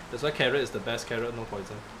 That's why carrot is the best. Carrot no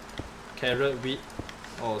poison. Carrot, wheat,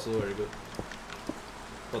 also very good.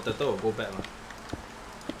 Potato will go bad, lah.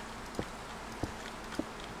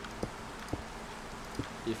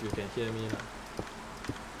 If you can hear me, lah.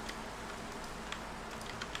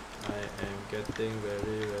 I am getting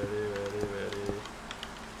very.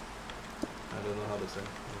 I don't know how to say.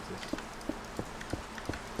 What's this?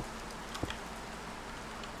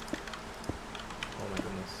 Oh my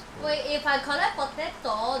goodness. Wait, if I collect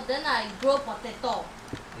potato, then I grow potato.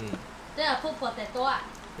 Then I put potato ah.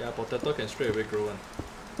 Yeah, potato can straight away grow one.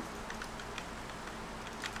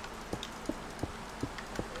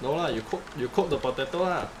 No lah, you cook the potato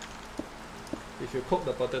lah. If you cook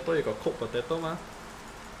the potato, you got cooked potato mah.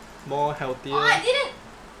 more healthier, Oh, I did it!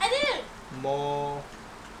 I did it! more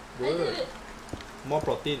I did good, it! more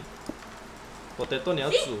protein. Potato 你要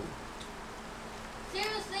煮，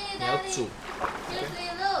 Seriously, 你要 Daddy! 煮。 Seriously,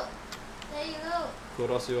 look! There you go!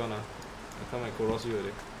 Cross you on I come and cross you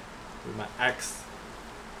already. With my axe.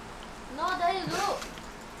 No, Daddy, look!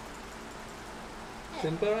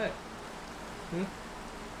 Simple, right?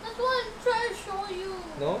 That's what I'm trying to show you!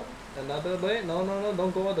 No? Another way? No, no, no,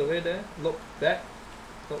 don't go all the way there. Look back.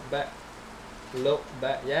 Look back. Look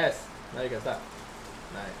back. Yes! Now you can start.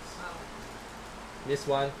 Nice. Wow. This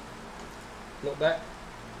one. Look back.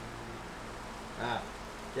 Ah.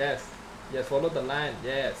 Yes. Yes, follow the line.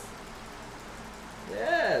 Yes.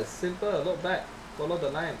 Yes. Simple. Look back. Follow the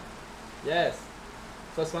line. Yes.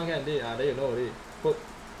 First one can do. Ah, there you know already. Put.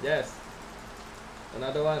 Yes.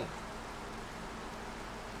 Another one.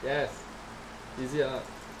 Yes. Easy or not?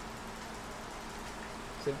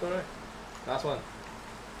 Simple, right? Last one.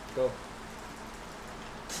 Go.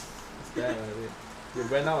 It's there already. You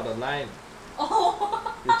went out of the line.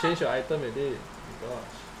 Oh! You changed your item already. Oh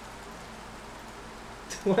gosh.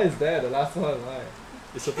 Why is that the last one? Why?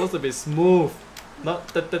 It's supposed to be smooth. Not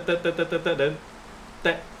then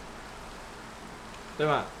tap. 对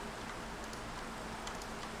吗?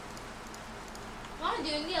 Why do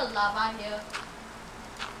you need a lava here?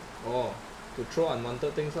 Oh, to throw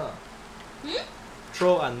unwanted things lah. Hmm?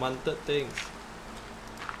 Throw unwanted things.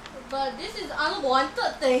 But this is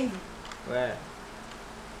unwanted thing. Where?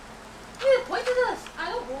 Wait, poisonous!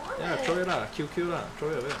 I don't want Yeah, it. throw it lah. QQ lah. Throw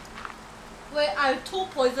it away. Wait, I have 2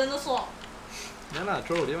 poisonous sword. Yeah lah,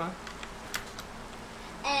 throw it mah.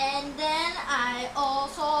 And then I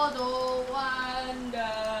also don't want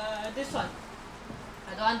this one.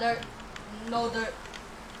 I don't want dirt. No dirt.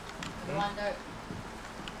 I don't want dirt.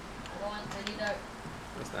 I don't want any dirt.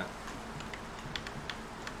 What's that?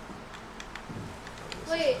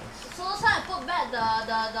 Wait, so I put back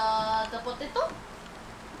the potato?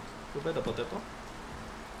 Put back the potato?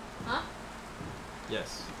 Huh?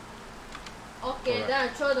 Yes. Okay, Alright. then I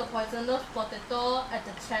throw the poisonous potato at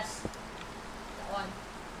the chest. That one.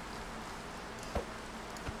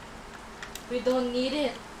 We don't need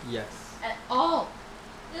it Yes. at all.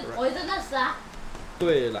 It's Correct. poisonous lah.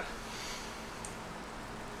 对了。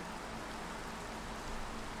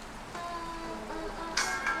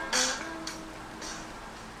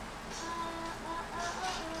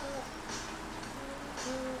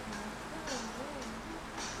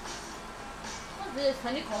What's this?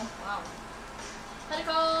 Honeycomb. Wow.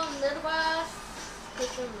 Honeycomb, little grass,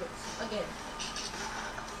 crystal roots. Again.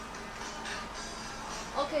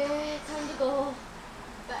 Okay, time to go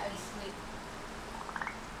back and sleep.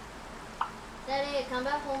 Daddy, come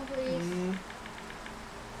back home, please.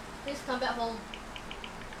 Please come back home.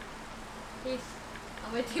 Please.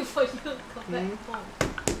 I'm waiting for you to come back home.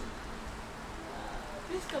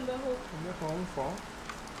 Please come back home. Come back home for?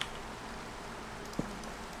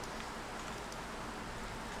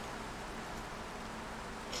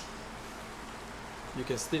 You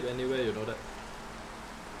can sleep anywhere, you know that?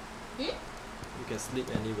 Hmm? You can sleep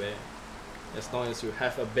anywhere. As long as you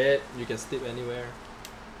have a bed, you can sleep anywhere.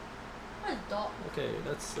 What dog? Okay,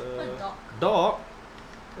 that's What dog? Dog?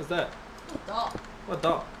 What's that? What dog? What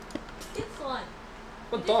dog? This one.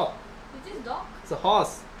 What dog? Is this dog? It's a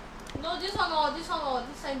horse. No, this one or this one or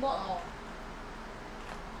this signboard or.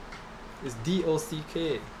 It's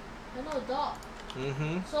D-O-C-K. I know dog.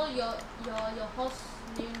 Mm-hmm. So your horse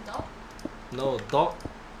named dog? No, dog.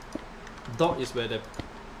 Dog is where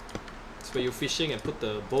it's where you fishing and put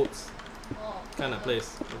the boats Oh. kind of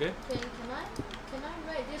place. Okay? Can I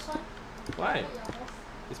write this one? Why? Write your horse.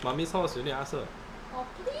 It's mommy's horse. You need to ask her. Oh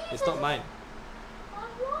please. It's not mine. I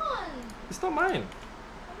want. It's not mine.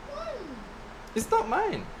 I want. It's not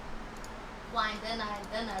mine. Fine. Then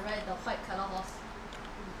I write the white color horse.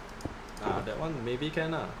 Ah, that one maybe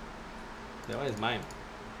can lah. That one is mine.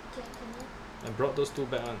 Can I? I brought those two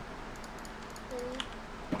back on.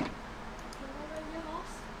 Can I write your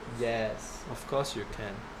horse? Yes, of course you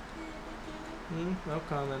can.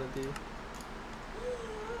 Welcome, Melody.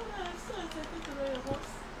 I'm so excited to write your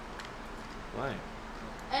horse. Why?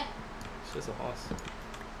 Eh. It's just a horse.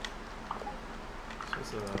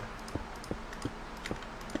 It's just a.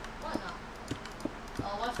 What now?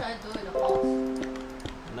 What should I do with the horse?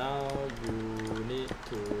 Now you need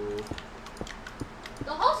to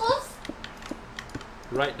The horse was.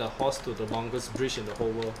 ride the horse to the longest bridge in the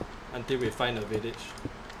whole world until we find a village.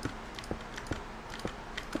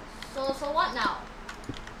 So what now?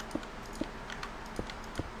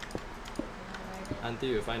 Until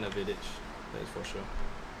you find a village, that is for sure.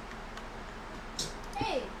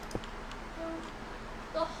 Hey,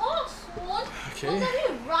 the horse won't Okay. Wasn't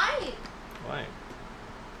it right? Why?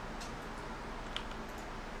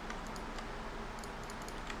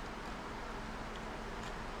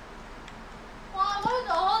 Why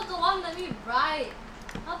the hell the one let me write?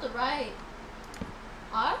 How to write?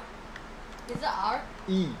 R? Is it R?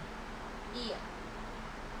 E. E.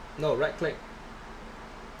 No, right click.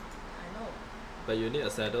 I know. But you need a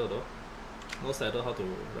saddle though. No saddle, how to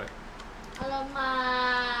write?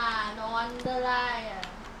 Alamak, no wonder lah.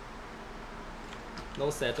 No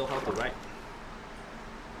saddle, how to write?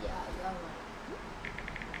 Yeah, you're right.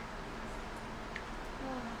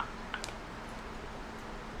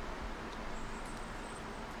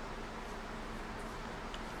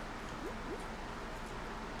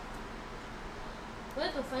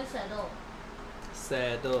 Where to find saddle?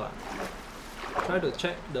 Saddle. Try to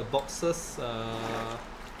check the boxes.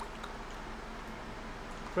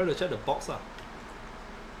 Try to check the box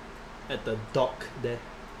at the dock there.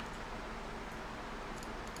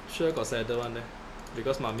 Sure got saddle one there.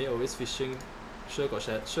 Because mommy always fishing. Sure got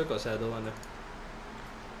saddle one there.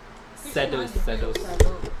 Saddles.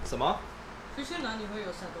 什么？ Fishing 哪里会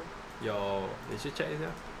有 saddle？ 有，你去 check 一下。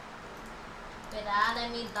 Wait ah, let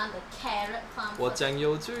me done the carrot farm. 我讲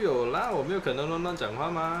有就有啦，我没有可能乱讲话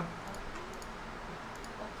吗？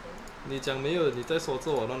 Okay. 你讲没有，你在说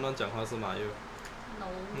着我乱讲话是吗？又 No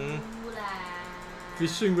啦。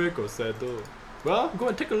 fishing where got saddle? Well, go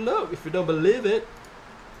and take a look if you don't believe it.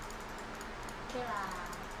 Okay 啦。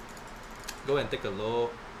 Go and take a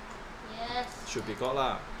look. Yes. Should be got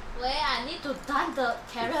lah. Wait, I need to done the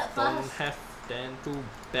carrot If don't first. have then too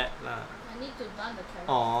bad lah. I need to done the carrot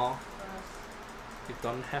Aw. first. If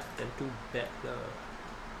don't have then too bad lah.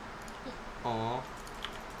 Aw.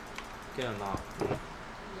 Okay or not?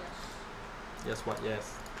 Yes. Yes what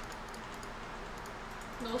yes?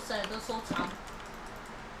 No saddle so 长。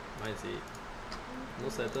 Why is it? No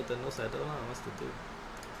saddle then no saddle lah. What's to do?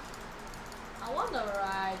 I want to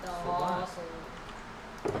ride the For what? horse.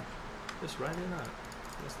 Just ride it lah.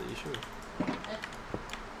 What's the issue? Okay,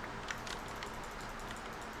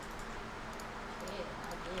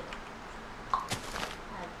 I did it.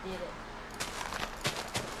 I did it.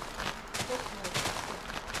 So smooth.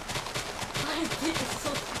 I did it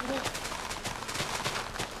so smooth.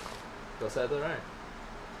 Got saddle right?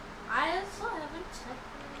 I also haven't checked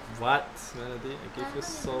it. What, Melody? I give you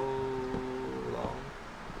so long.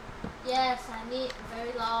 Yes, I need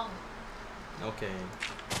very long. Okay.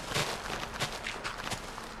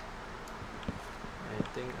 I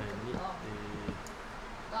think I need Oh. the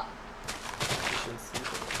Stop. efficiency.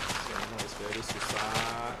 So now it's very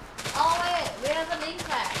susah. Oh wait, we have a link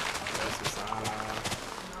back. Very susah.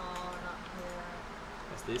 No, not here.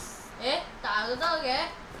 What's this? Eh, tak ada ke?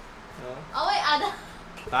 No? Oh wait, ada.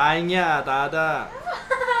 Tanya, tak ada.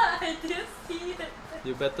 I didn't see it.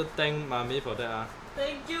 You better thank mommy for that 啊。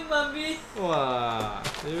 Thank you, mommy. 哇，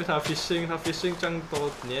因为她 fishing 这样多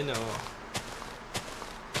年了哦。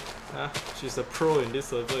She's a pro in this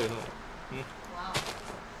server, you know. Wow,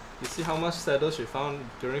 You see how much saddle she found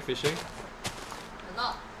during fishing? a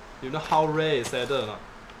lot. You know how rare is saddle or not?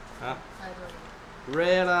 Huh? I don't know.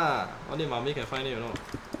 Rare lah. Only mommy can find it, you know.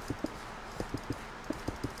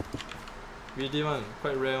 Really one,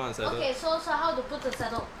 quite rare one saddle. Okay, so how to put the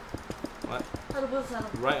saddle? What? How to put the saddle?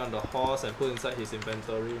 Right on the horse and put inside his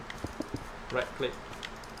inventory. Right click.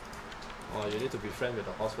 Oh, you need to be friend with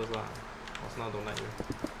the horse first lah. Horse now don't like you.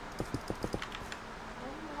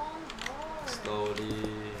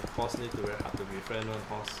 Slowly. Horse need to very hard to be friend one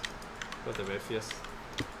horse. Because they're very fierce.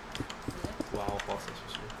 Wild horse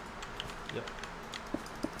especially. Yep.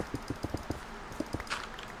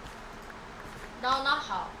 No, not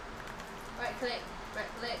how. Right click,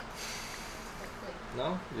 right click, right click.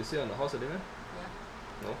 Now? You see on the horse already? Yeah.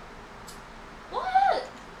 No? What?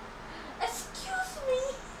 Excuse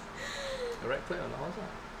me. Right click on the horse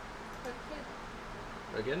lah. Right click.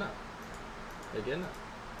 Again lah. Again lah.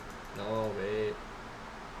 No, wait.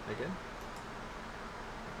 Again?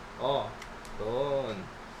 Oh, don't.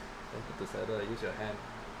 Don't put the saddle, use your hand.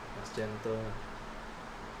 That's gentle.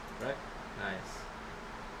 Right? Nice.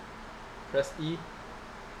 Press E.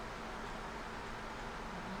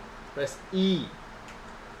 Press E.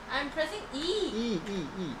 I'm pressing E. E.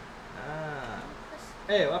 Ah. Press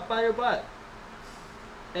Eh, apa you buat?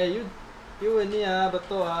 Eh, you ini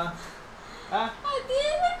betul ah. Ah? I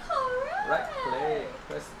did it correct. Right click.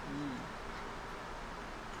 Press E.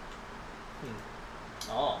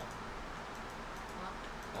 Oh.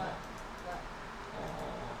 What?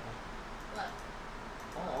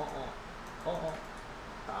 What?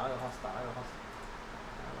 打那个 horse.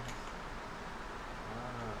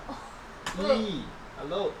 E.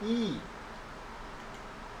 Hello, E.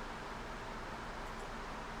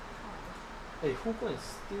 Hey, who go and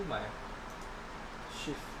steal my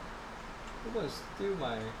shift? Who go and steal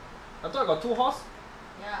my... I thought I got 2 horse.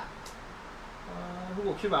 Yeah. Who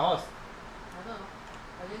will kill my horse? I don't know.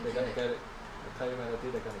 I didn't They're kill gonna it. get it. I tell you, Melody,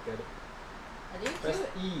 they're gonna get it. I didn't Press kill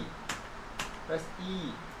it. E. Press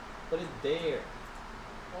E. Put it there.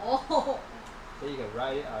 Oh. Then you can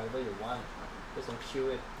ride it however you want. Just don't kill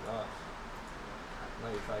it. Gosh. Now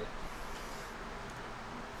you try it.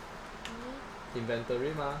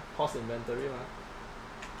 Inventory ma. Horse inventory ma.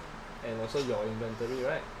 And also your inventory,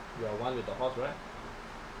 right? You are one with the horse, right?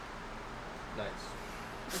 Nice.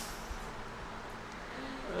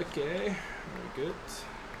 Okay, very good.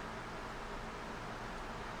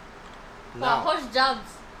 Wow, Now, horse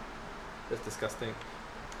jumps. that's disgusting.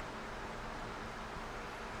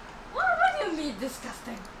 What do you mean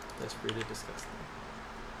disgusting? That's really disgusting.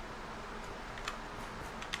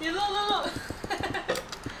 You look. Look.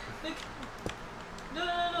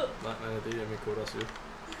 Look. Not Melody, let me kudos you.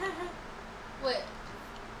 Wait.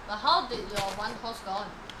 But how did your one horse gone?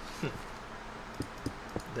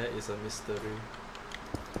 That is a mystery.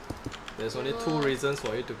 There's only Well- 2 reasons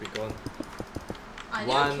for it to be gone. I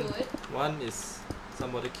One, didn't kill it. one is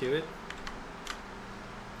somebody kill it.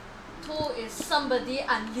 2 is somebody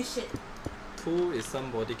unleash it. 2 is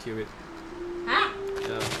somebody kill it. Huh?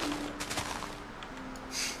 Yeah.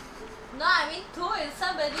 No, I mean 2 is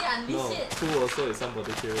somebody unleash No, it. 2 also is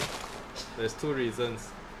somebody kill it. There's 2 reasons.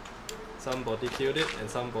 Somebody killed it and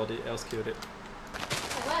somebody else killed it.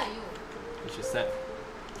 Oh, where are you? Which is sad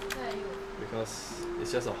Where are you? because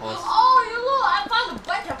it's just a horse. Oh, you look! I found a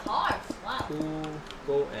bunch of horse. Wow. Who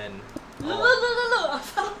go and... Look! I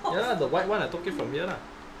found a horse. Yeah, the white one I took it from here lah.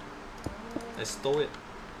 I stole it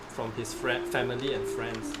from his family and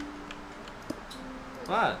friends.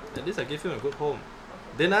 What? At least I gave him a good home.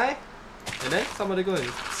 Didn't I? And then somebody go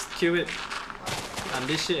and kill it,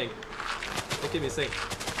 unleash it and make it missing.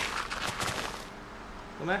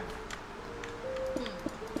 No meh?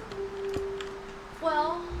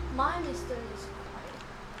 Well, my mystery is quiet.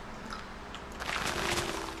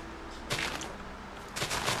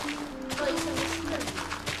 But it's a mystery.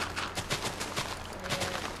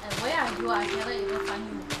 And where are you? I cannot even find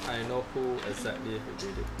you. I know who exactly who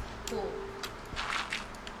did it. Cool.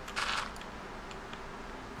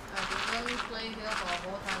 I didn't play here for a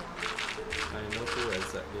whole time. I know who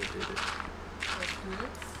exactly did it. The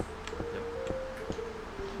students? Yep.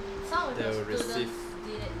 Some of They the will students receive-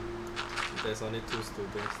 did it. There's only 2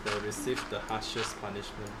 students. They'll receive the harshest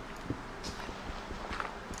punishment.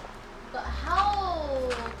 But how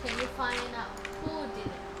can you find out who did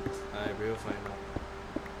it? I will find out.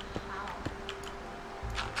 How?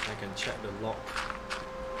 I can check the log,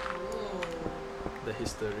 Ooh. the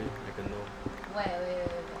history. I can know. Wait.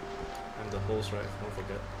 I'm the host, right? Don't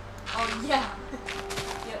forget. Oh yeah.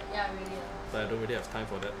 yeah, really. But I don't really have time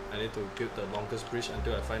for that. I need to build the longest bridge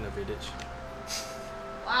until I find a village.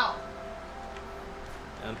 Wow.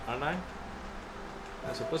 And aren't I?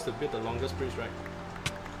 I'm supposed to build the longest bridge, right?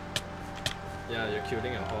 Yeah, you're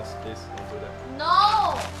killing your horse. Please don't do that.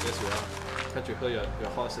 No! Yes, you are. Can't you hear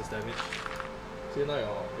your horse is damaged? See now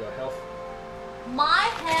your health. My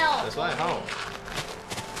health! That's why. How?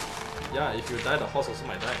 Yeah, if you die, the horse also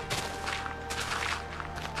might die.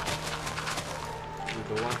 You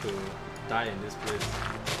don't want to die in this place.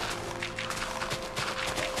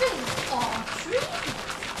 Things are trees!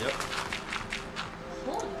 Yep.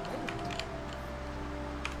 Holy moly.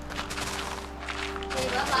 Okay,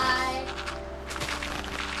 bye-bye.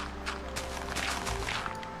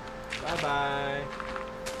 Bye bye.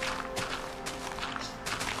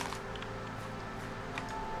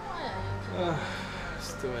 Why are you killing me?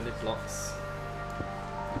 There's too many blocks.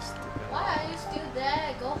 There's too many. Why are you still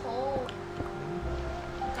there? Go home.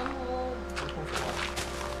 Come home. Come home for what?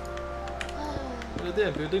 Today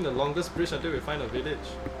I'm building the longest bridge until we find a village.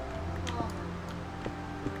 Oh.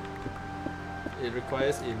 It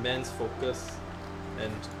requires immense focus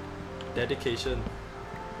and dedication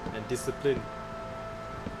and discipline.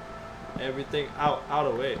 Everything out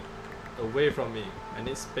of the way, away from me. I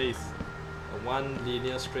need space. A one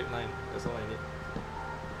linear straight line. That's all I need.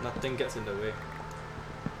 Nothing gets in the way.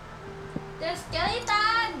 There's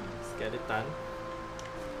skeleton! Skeleton.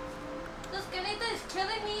 The skeleton is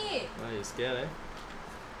killing me! Why you scared, eh?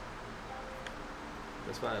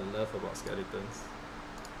 That's what I love about skeletons.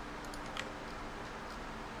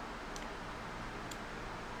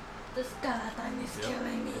 The skeleton is Yep.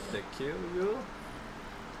 killing me. If they kill you,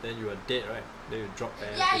 then you are dead, right? Then you drop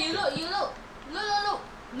everything. Yeah, you look.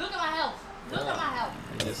 Look at my health. Look at my health.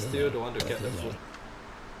 And you still don't want to get the food.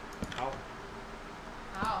 How?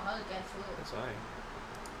 How to get food? That's why.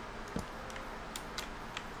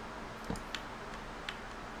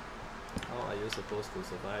 How are you supposed to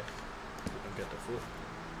survive if you don't get the food?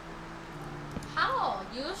 How?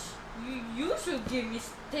 You should give me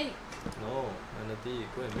steak. No, Melody,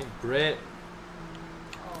 go and make bread.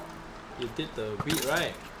 Oh, You did the wheat,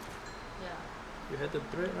 right? yeah. You had the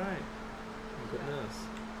bread, right? My goodness.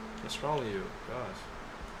 What's wrong with you? Gosh.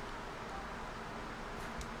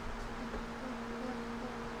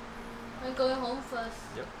 I'm going home first.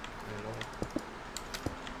 Yep, I know.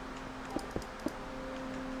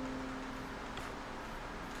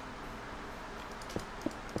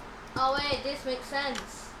 Oh wait, this makes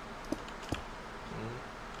sense. Mm,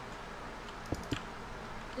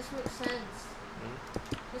 This makes sense.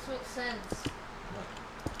 mm. This makes sense.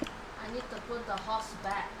 What? I need to put the horse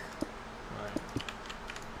back. Right.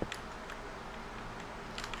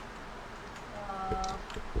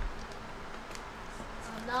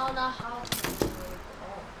 Now how to do it?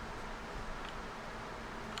 Oh.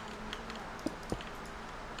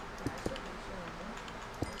 Yeah, I should be sure.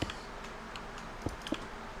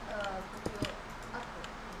 Put you up.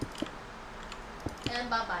 And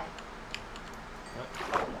bye bye. What?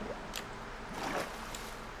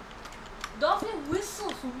 Dolphin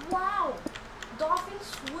whistles. Wow. Dolphin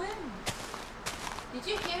swim. Did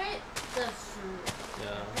you hear it? That's true.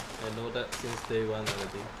 Yeah, I know that since day one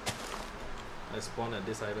already. I spawned at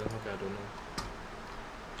this island, okay, I don't know.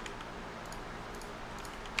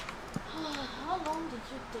 How long did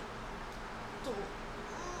you take to?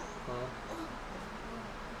 Huh?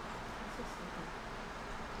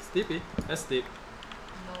 Steepy? That's steep.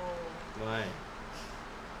 No. Why?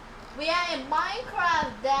 We are in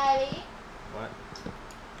Minecraft, Daddy. What?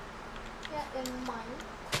 We are in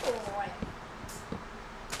Minecraft.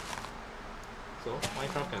 So,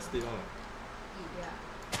 Minecraft can steep on. Yeah.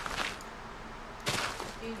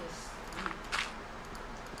 It is.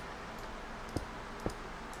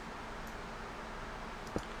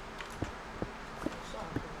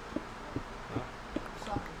 Huh?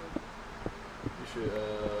 You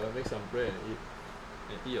should make some bread and eat.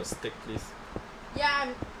 And eat your steak, please. Yeah,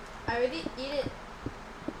 I already eat it.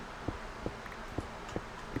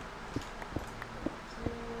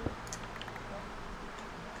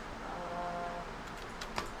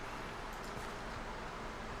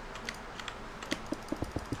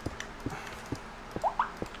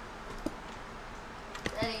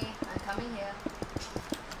 Daddy, I'm coming here.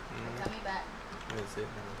 I'm coming back. What is it?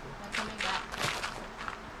 I'm coming back.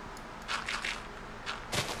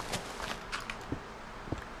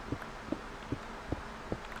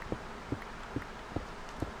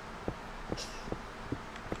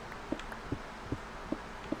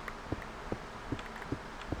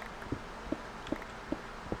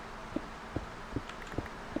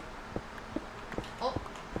 Oh.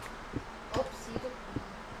 Oopsie.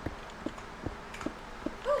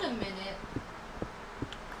 Wait a minute.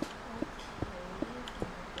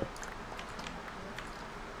 Okay.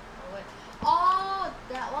 Oh, wait. Oh,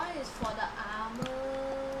 that one is for the armor.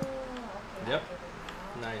 Okay, Yep. I get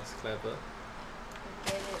it now. Nice, clever. I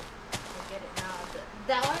get it. I get it now.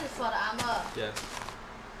 That one is for the armor. Yes.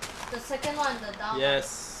 The second one, the down.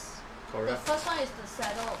 Yes. The Correct. first one is the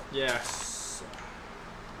saddle. Yes.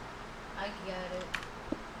 I get it.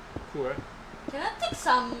 Cool, right? Can I take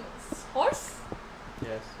some horse?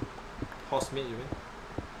 Yes. Horse meat, you mean?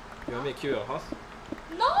 You want me to kill your horse?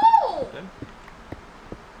 No! Then?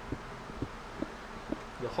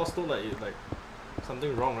 The horse look like it, like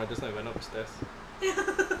something wrong, right? Just now it went up the stairs.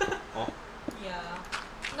 Oh, Yeah.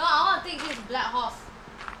 No, I want to take this black horse.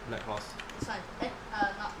 black horse. This one.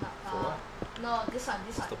 Not. For what? No, this one.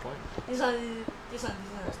 What's the point? This one.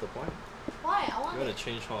 What's the point? Why? I You want want it. to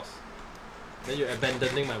change horse. Then you're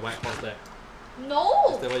abandoning my white horse there.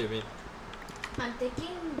 No! Is that what you mean? I'm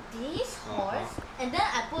taking this Uh-huh. horse and then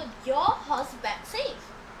I put your horse back safe.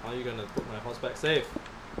 How are you gonna put my horse back safe?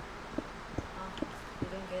 You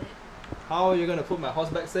don't get it? How are you gonna put my horse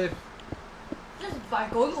back safe? Just by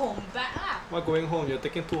going home back lah. Why going home? You're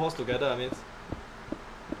taking two horses together, I mean.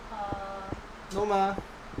 No ma.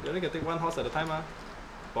 You only can take one horse at a time ma.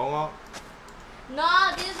 Bong out. No,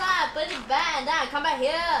 this one I put it back and then I come back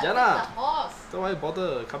here. Yeah This lah. is the horse. So why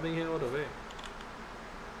bother coming here all the way?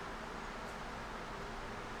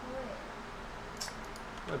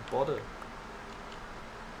 Why bother?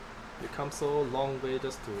 You come so long way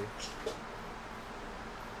just to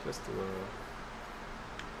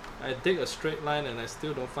I dig a straight line and I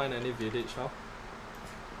still don't find any village. How?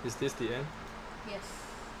 Is this the end? Yes,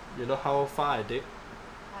 You know how far I dig?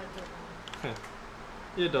 I don't know.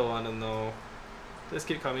 You don't wanna know. Just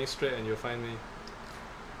keep coming straight and you'll find me.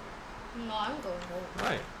 No, I'm going home.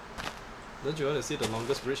 Right. Don't you want to see the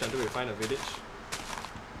longest bridge until we find a village?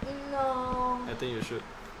 No. I think you should.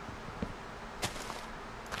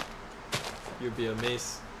 You'll be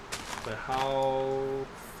amazed by how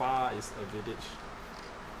far is a village.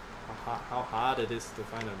 How hard it is to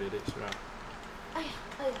find a village, right? Ay,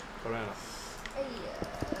 ay, Correct or not? ay,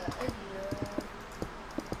 ay.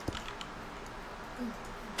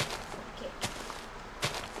 Okay.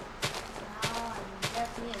 Now I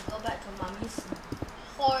just need to go back to mommy's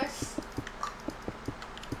horse.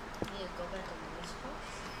 Need to go back to mommy's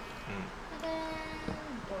horse. Mm. And then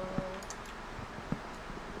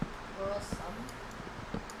borrow some.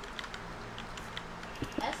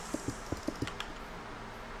 S.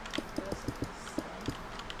 Borrow some sand.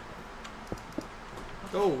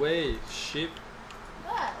 Go away, sheep.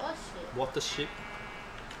 What? What shit? Water sheep.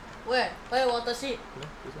 Where? Where water sheep? No,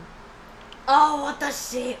 this one? Oh, water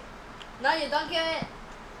sheep! No, you don't kill it.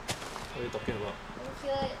 What are you talking about? Don't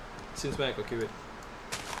kill it. Since when I could kill it?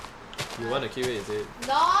 You want to kill it, is it?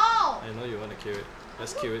 No! I know you want to kill it.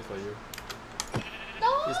 Let's kill it for you.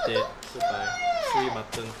 No! It's dead. Don't kill Goodbye. it! Free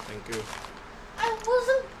mutton. Thank you.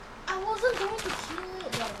 I wasn't going to kill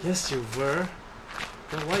it though. Yes, you were.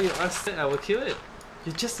 Then why you asked that I will kill it?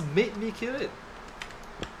 You just made me kill it.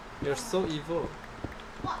 You're so evil.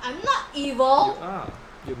 What? I'm not evil. You are.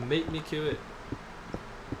 You made me kill it.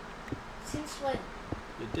 Since when?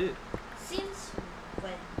 You did. Since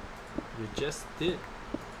when? You just did.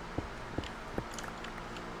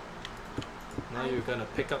 Now you're gonna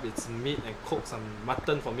pick up its meat and cook some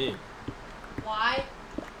mutton for me. Why?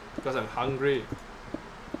 Because I'm hungry.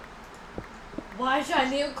 Why should I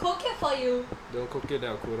need to cook it for you? Don't cook it,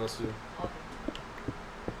 then I'll kudos you. Okay.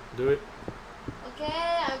 Do it.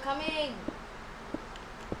 Okay, I'm coming.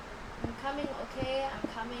 I'm coming, okay? I'm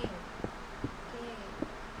coming. Okay.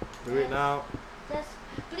 Do it now. Just,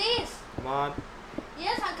 please. Come on.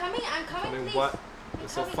 Yes, I'm coming, Coming please. what? I'm You're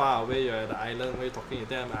so coming. far away, you're at the island. Where you talking? You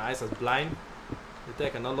think my eyes are blind? You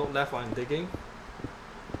think I cannot look left while I'm digging?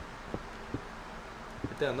 You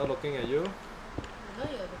think I'm not looking at you? I know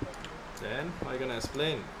you're looking at me. Then, how are you gonna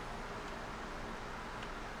explain?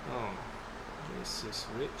 Oh, this is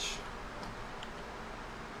rich.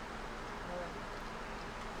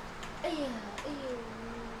 Alright.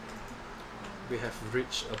 We have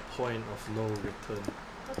reached a point of no return.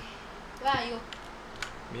 Okay. Where are you?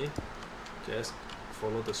 Me? Just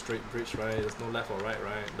follow the straight bridge, right? There's no left or right,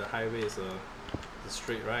 right? The highway is a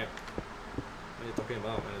straight right. What are you talking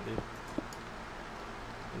about, Melody?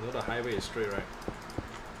 You know the highway is straight, right?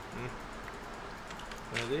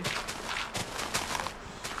 Melody?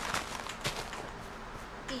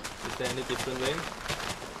 Is there any different way?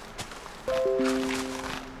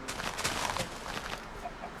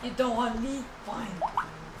 You don't want me? Fine.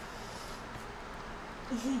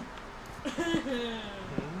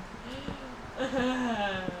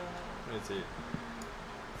 Where is it?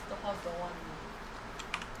 The horse don't want me.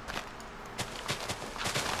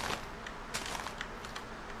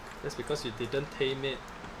 That's because you didn't tame it.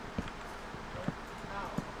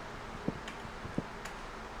 Ow.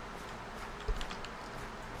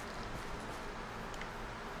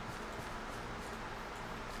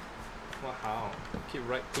 Well, how? Keep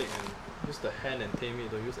right click and use the hand and tame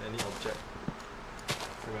it, don't use any object.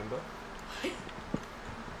 Remember?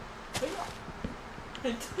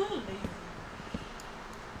 I'm too lazy.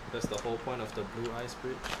 That's the whole point of the blue ice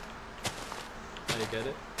bridge. Now you get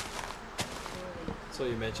it? So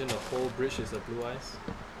imagine the whole bridge is a blue ice.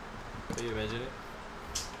 Can you imagine it?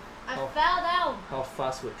 I How- fell down. How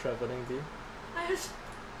fast would traveling be? I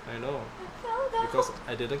I know. fell down. Because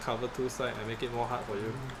I didn't cover two sides, I make it more hard for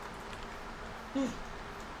you.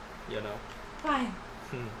 You know. Fine.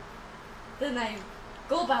 Then I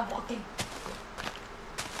go by walking.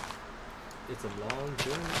 It's a long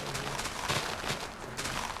journey.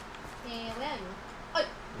 Hey, where are you? Oh,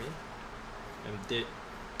 Me? I'm dead.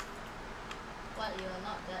 what? You are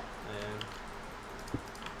not dead.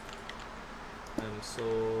 I'm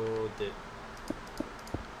so dead.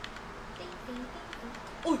 Ding, ding, ding, ding.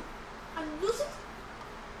 Oh, I'm losing.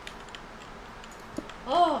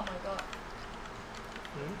 Oh my god.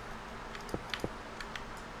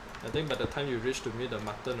 I think by the time you reach to me, the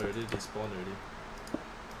mutton already despawned already.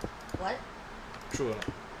 What? True or not?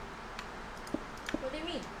 What do you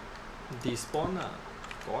mean? Despawn lah.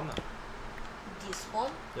 Gone lah.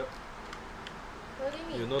 Despawn? Yep. What do you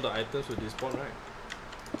mean? You know the items will despawn, right?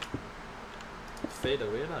 Fade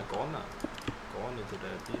away lah. Gone lah. Gone into the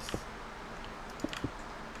abyss.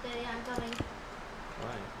 Daddy, I'm coming.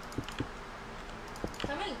 Why?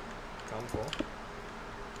 Coming. Come for?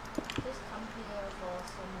 Just come here for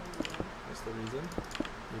some reason. What's the reason?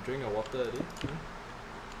 You drink your water already?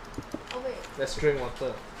 Oh wait. Let's drink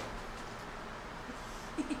water.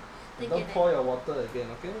 Think Don't it pour your water again,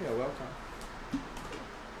 okay? You're welcome.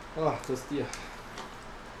 Ah, thirsty.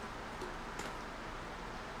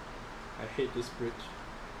 I hate this bridge.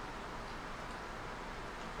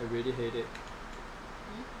 I really hate it.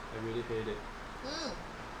 I really hate it.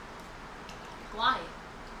 Why?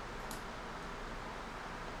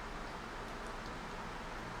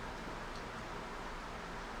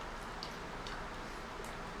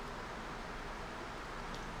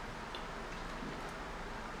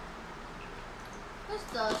 Where's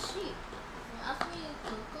the sheep? You asked me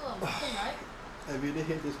to go on mountain, right? I really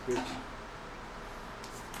hate this bridge.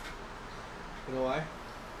 You know why?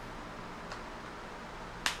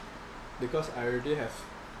 Because I already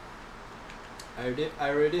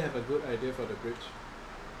have a good idea for the bridge,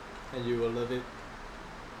 and you will love it.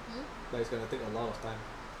 But it's gonna take a lot of time.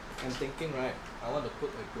 I'm thinking, right, I want to put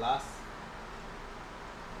a glass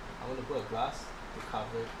to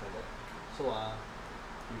cover it like that. So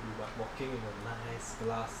you'll be walking in a nice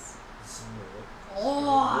glass zone.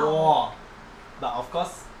 Oh! But of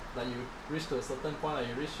course, like you reach to a certain point, like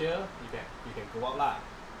you reach here, you can go up lah.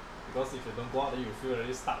 Because if you don't go out, then you feel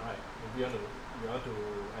really stuck, right? Maybe you want to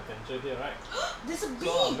adventure here, right? There's a bee!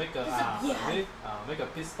 So make a There's make a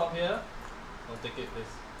pit stop here. Don't take it,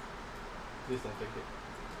 please. Please don't take it.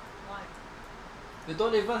 Why? You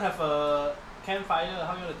don't even have a campfire.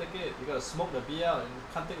 How you gonna take it? You gotta smoke the bee out, and you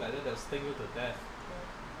can't take like that. They'll sting you to death.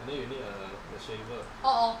 And then you need a shaver.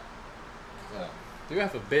 Uh-oh. Yeah. Do you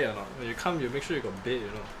have a bed or not? When you come, you make sure you got bed. You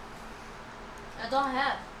know. I don't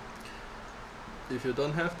have. If you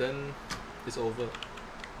don't have, then it's over. What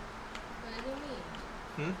do you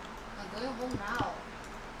mean? I'm going home now.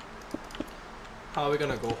 How are we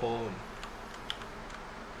gonna go home?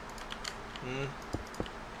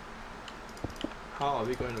 How are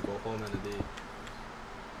we going to go home, Melody?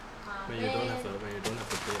 When you don't have a bed. Do you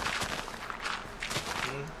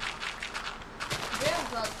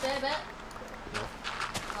have a spare bed? No.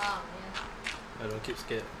 Oh man. I don't keep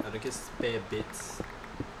spare beds.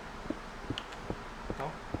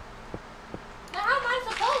 How? Now how am I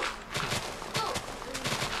supposed to?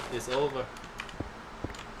 It's over.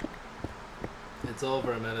 It's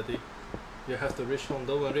over, Melody. You have to reach home.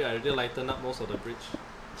 Don't worry, I already lightened up most of the bridge.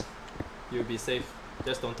 You'll be safe.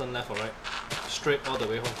 Just don't turn left or right. Straight all the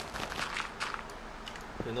way home.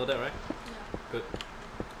 You know that, right? Yeah. Good.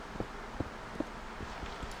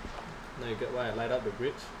 Now you get why I light up the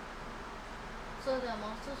bridge? So there are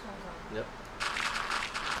monsters on top. Yep.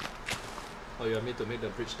 Oh, you want me to make the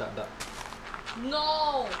bridge dark?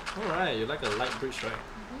 No! Alright, you like a light bridge, right?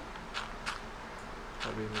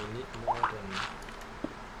 But we may need more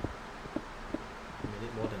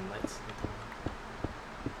than lights.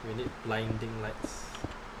 We need blinding lights.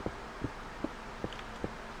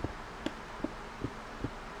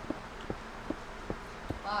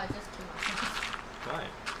 Wow, I just came out. Why? I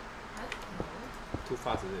don't know. Too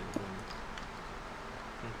fast, is it?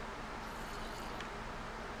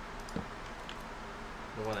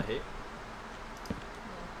 The one I hate?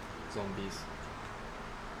 Zombies.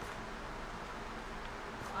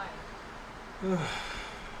 Why?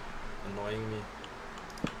 Annoying me.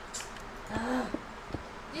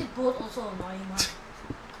 This boat also annoying one.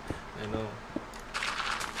 I know.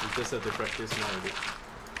 You just have to practice more with it.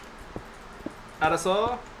 That's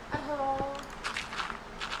all? Hello.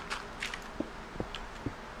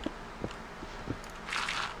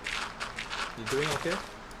 You doing okay?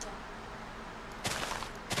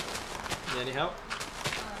 Need any help?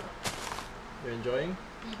 You're enjoying?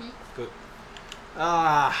 Good.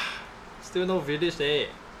 Still no village eh?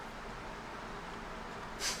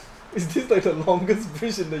 Is this like the longest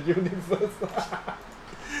bridge in the universe?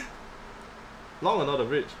 Long or not the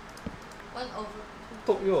bridge? One over.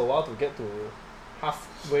 Took you a while to get to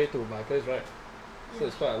halfway to my place, right? So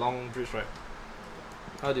it's quite a long bridge, right?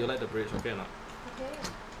 How do you like the bridge? Okay or not? Okay.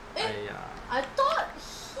 I thought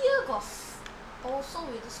here got also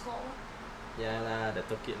with the score. Yeah lah, they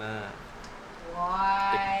took it lah.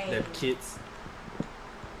 Why? Them kids.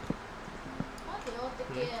 Why they all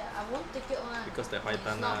take it? I won't take it one. Because they're white It's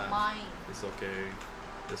tan not lah. mine. It's okay.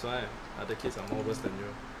 That's why other kids are more worse than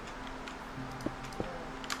you.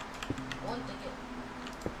 I won't take it.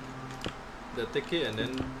 They take it and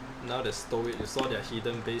then now they stow it. You saw their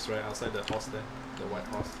hidden base right outside the horse there? The white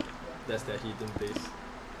horse. That's their hidden base.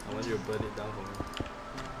 I want you to burn it down for me.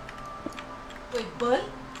 Wait, burn?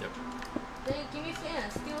 Yep. Then you give me flint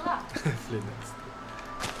and steel lah. Flint and steel.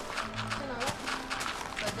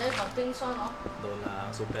 But then got things on oh. Don't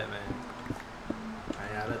lah, so bad man.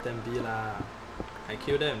 Aiya, let them be lah. I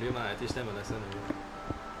kill them, do you mind? I teach them a lesson.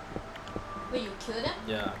 Wait, you kill them?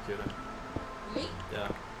 Yeah, I killed them. Really?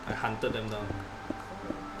 Yeah, I hunted them down.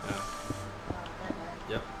 Yeah. That bad.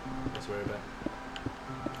 Yep, that's very bad.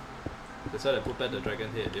 That's why I put back the dragon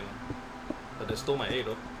head at them. But they stole my egg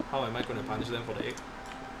though. How am I going to punish them for the egg?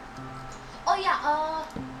 Oh yeah,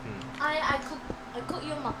 Hmm. I cook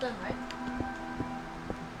you mutton, right?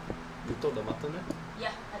 You took the mutton, man?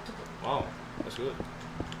 Yeah, I took it. Wow, that's good.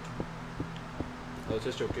 I was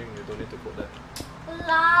just joking, you don't need to cook that.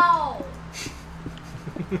 Wow.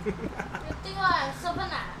 You think I'm a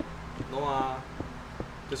servant? No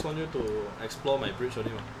just want you to explore my bridge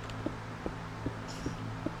only ma.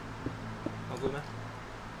 Not good man?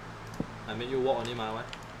 I made you walk only ma, why?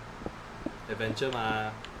 Adventure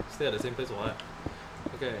ma, stay at the same place or what?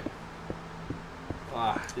 Okay.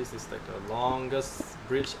 Wow, this is like the longest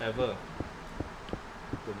bridge ever.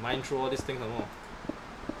 To mine through all these things and more.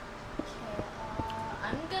 Okay,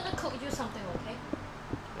 I'm gonna cook you something, okay?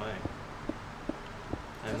 Why?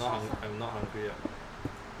 I'm not hungry yet.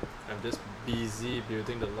 I'm just busy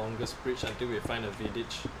building the longest bridge until we find a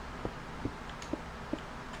village.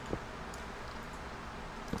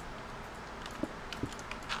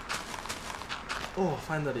 Oh,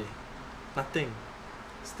 finally. Nothing.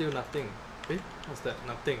 Still nothing. Eh? What's that?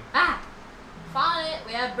 Nothing. Ah! Found it!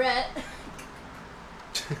 We have bread.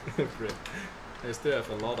 Bread. I still have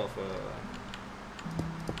a lot of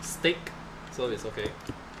steak, so it's okay.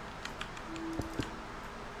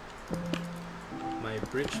 My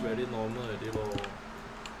bridge very normal already lor.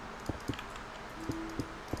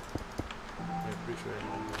 My bridge very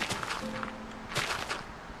normal.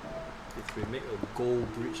 If we make a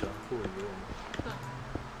gold bridge, oh yo.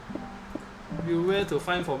 You where to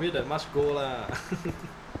find for me that much gold lah?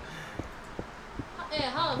 Hey,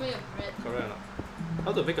 how to make a bread? Correct or not?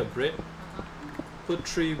 How to make a bread? Put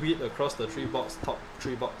 3 wheat across the 3 box, top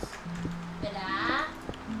 3 box. Wait ah.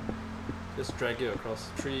 Just drag it across.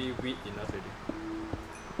 3 wheat enough already.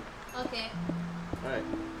 Okay. Alright.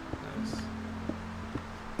 Nice.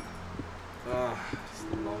 It's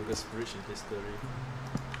the longest bridge in history.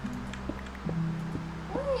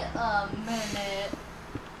 Wait a minute.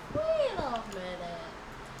 Wait a minute.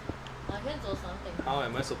 I can do something. How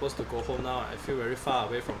am I supposed to go home now? I feel very far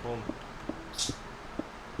away from home.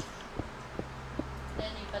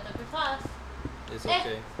 Then you better be fast. It's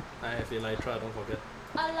okay. I have Elytra, don't forget.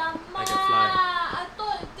 Alamak! I can fly. I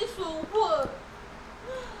thought this will work.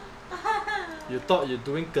 You thought you're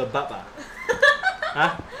doing kebab ah?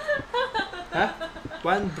 Huh? Huh?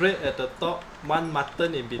 One bread at the top, one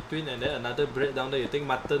mutton in between, and then another bread down there. You think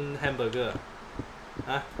mutton hamburger?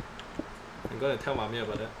 Huh? I'm going to tell mommy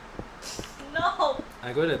about that. No!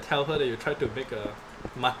 I'm going to tell her that you tried to make a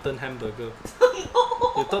mutton hamburger. No!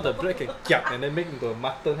 You thought the bread can gyap and then make into a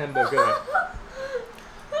mutton hamburger. Right?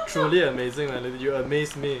 Truly amazing, man. You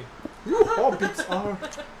amaze me. You hobbits are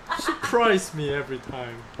surprise me every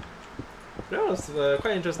time. That was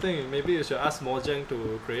quite interesting. Maybe you should ask Mojang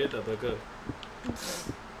to create a burger.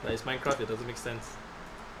 But it's Minecraft, it doesn't make sense.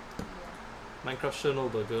 Minecraft sure no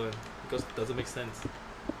burger one, because it doesn't make sense.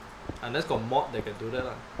 Unless got mod that can do that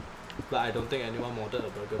lah. But I don't think anyone modded a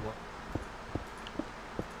burger mod.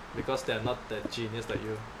 Because they're not that genius like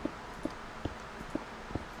you.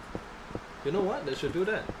 You know what? They should do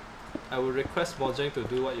that. I will request Mojang to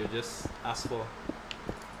do what you just asked for.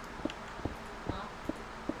 Huh?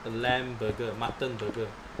 A lamb burger, mutton burger.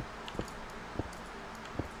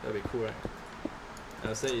 That'll be cool, right?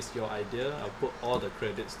 I'll say it's your idea, I'll put all the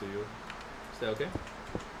credits to you. Is that okay?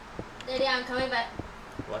 Daddy, I'm coming back.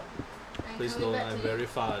 What? I'm Please coming no, back I'm to very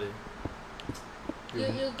far already.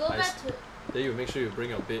 You go back to... Then you make sure you bring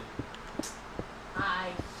your bed.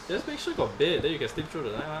 I... Just make sure you got bed, then you can sleep through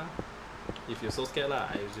the night lah. If you're so scared lah,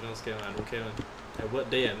 I usually don't scare one, I don't care one. I work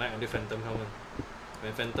day and night until Phantom come one.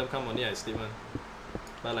 When Phantom come only I sleep one.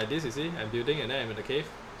 But like this you see, I'm building and then I'm in the cave,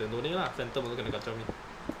 then no need lah, Phantom also gonna kacau me.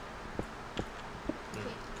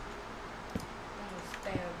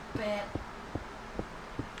 Spare bed.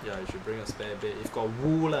 Yeah, you should bring a spare bed. If got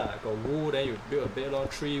wool lah, got wool then you build a bed lor,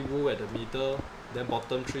 3 wool at the middle, then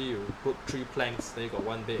bottom 3 you put 3 planks, then you got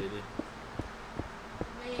 1 bed already.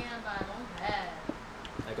 Man, but I don't have.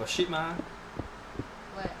 I got sheep mah.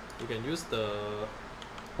 Where? You can use the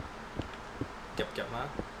kiap mah.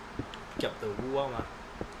 Kiap the wool out mah.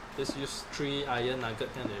 Just use 3 iron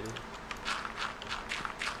nugget can already.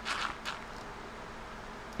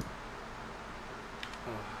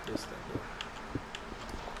 Oh, this that.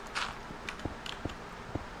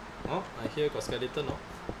 Oh, I hear got skeleton, no?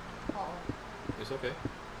 Oh. It's okay.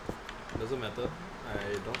 Doesn't matter.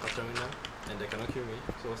 I don't touch them now, and they cannot kill me.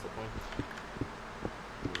 So what's the point?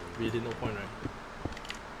 Really no point, right?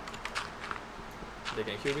 They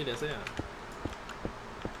can kill me, that's it.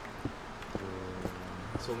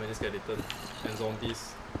 So many skeletons and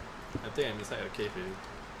zombies. I think I'm inside a cave already.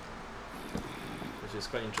 which is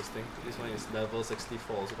quite interesting. This one is level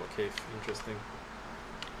 64, also got cave. Interesting.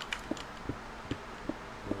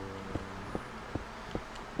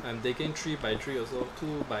 I'm taking 3 by 3 also,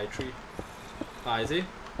 2 by 3. Ah, you see?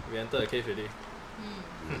 We enter a cave already.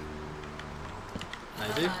 Ah,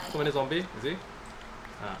 you see? So many zombies, you see?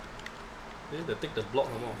 Ah. See, they take the block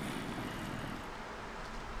no more.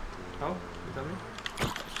 How? You tell me?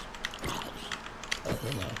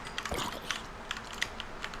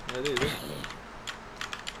 Yeah, you see?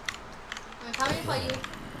 I'm coming for you.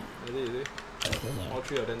 You see? All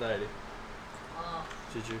 3 of them died already. Oh.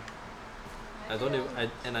 GG. I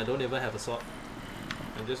don't even have a sword.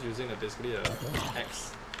 I'm just using basically a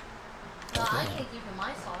axe. Well, I can give you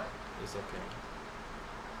my sword. It's okay.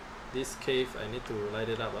 This cave, I need to light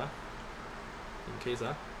it up, in case, in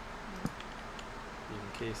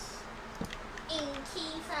case. In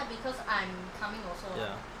case, because I'm coming also.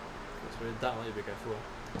 Yeah, it's very dark. You be careful.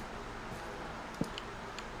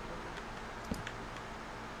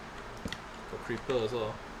 Got creeper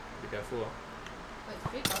also. Be careful. Wait,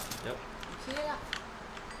 creeper? Yep. Kill it up.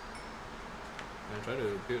 I'm trying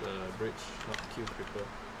to build a bridge, not kill creeper.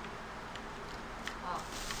 Oh.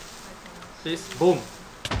 Please, boom.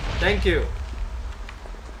 Thank you.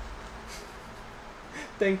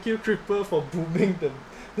 Thank you, creeper, for booming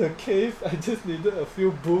the cave. I just needed a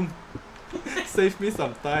few boom. Save me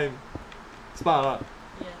some time. Smart or not?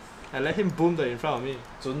 Yes. I let him boom the in front of me.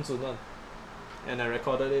 Zun zun one. And I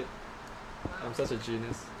recorded it. Wow. I'm such a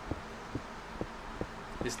genius.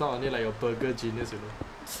 It's not only like your burger genius, you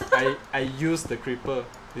know. I use the creeper.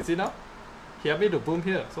 You see now? He helped me to boom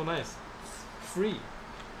here. So nice. Free.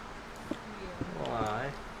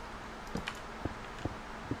 Why?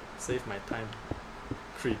 Save my time.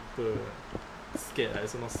 Creeper. Scared. I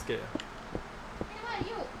also not scared. Hey, what are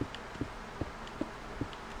you?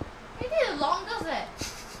 You did the longest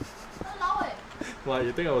Allow it. Why?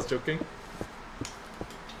 You think I was joking?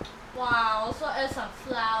 Wow, so add some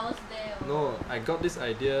flowers there. No, I got this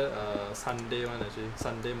idea Sunday one actually.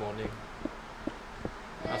 Sunday morning.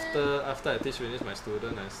 Yeah. After I teach finish my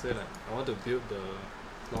student, I said like, I want to build the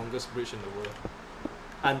longest bridge in the world.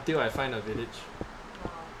 Until I find a village.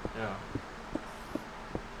 Wow. Yeah.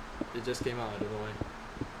 It just came out, I don't know why.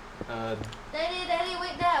 Daddy,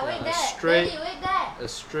 wait there, wait there. Straight, Daddy, wait there. a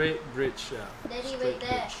straight bridge, yeah. Daddy, Straight wait there.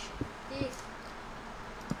 bridge. Please.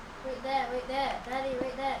 Wait there. Daddy, wait there. Daddy, please.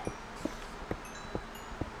 Wait there.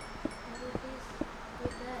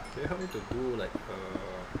 Can you help me to do like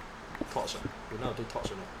torch? You know how to do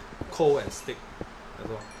torch or not? Coal and stick. That's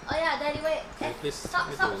all. Oh yeah, Daddy, wait. Can you please Stop.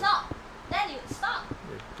 help me to Daddy, stop.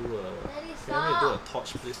 do a Daddy, can you help me to do stop. a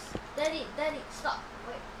torch, please? Daddy, stop.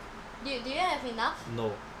 Wait. Do you have enough?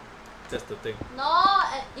 No. That's the thing. No,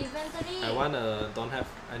 inventory. I want don't have.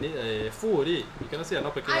 I need a full already. You cannot see I'm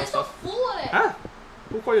not picking I up so stuff. full Huh?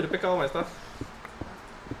 Who called you to pick up all my stuff?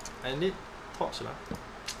 I need torch lah.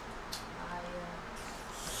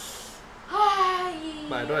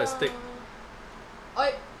 But I don't have stick.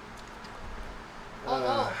 Oi. Oh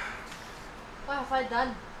no. What have I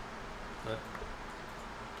done? What?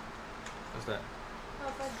 What's that?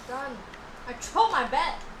 What have I done? I throw my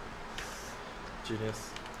bed. Genius.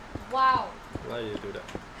 Wow. Why do you do that?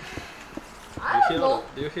 I don't know.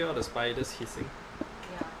 Do you hear all the spiders hissing?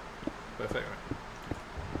 Yeah. Perfect, right?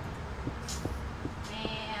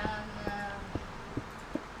 Man.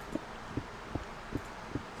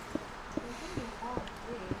 Thinking all of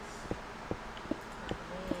this.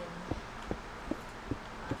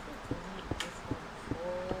 I should delete this one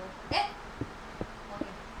for. Eh!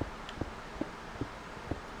 Okay.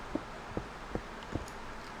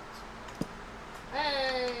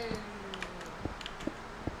 Hey!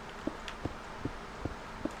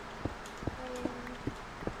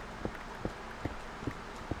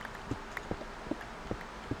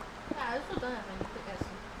 I also don't have any pickaxe.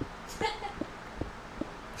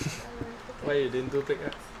 Why you didn't do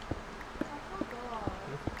pickaxe? I forgot.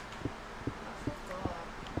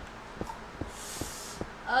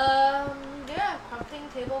 Do you have a crafting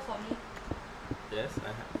table for me? Yes, I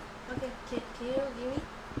have. Okay, can you give me?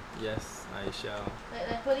 Yes, I shall.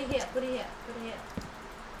 Like put it here.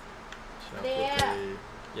 Shall There. put a...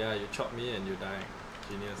 Yeah, you chop me and you die.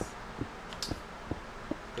 Genius.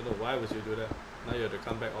 Don't know why would you do that. Now you have to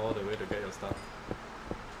come back all the way to get your stuff.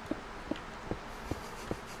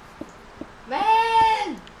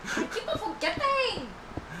 Man! I keep on forgetting!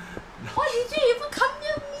 Why did you even come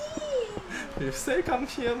near me? You say come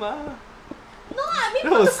here, ma. No, I mean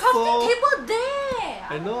That put the was crafting so- table there!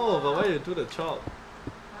 I know, but why you do the chop?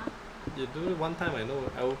 Huh? You do it one time, I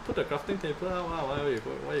know. I will put the crafting table out.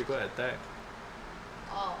 Why you go attack?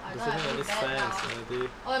 Oh, I I Doesn't don't make have any any bed sense, now. Melody.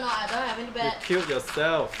 Oh no, I don't have any You bed. killed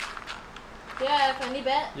yourself. Do you have any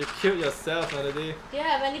bed? You killed yourself, Melody. Do you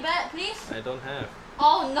have any bed, please? I don't have.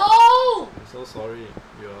 Oh no! I'm so sorry.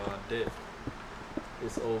 You are dead.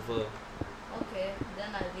 It's over. Okay, then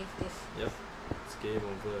I leave this. Yep. It's game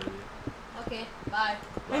over already. Okay, bye.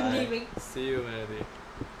 Bye. I'm leaving. See you, Melody.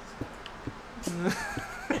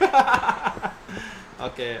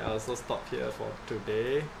 Okay, I'll also stop here for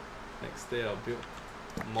today. Next day I'll build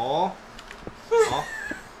more.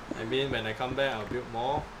 I mean, when I come back I'll build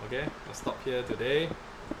more. Okay, I'll stop here today.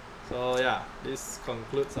 So yeah, this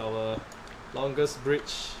concludes our longest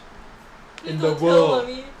bridge in the world.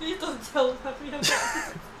 Please don't tell mommy about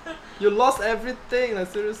this. You lost everything, like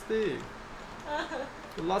seriously.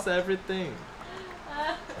 You lost everything.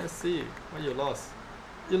 Let's see what you lost.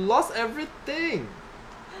 You lost everything.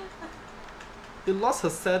 You lost her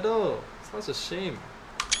saddle. Such a shame.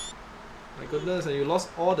 My goodness, and you lost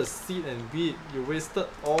all the seed and wheat. You wasted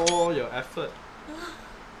all your effort.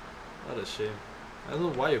 What a shame. I don't know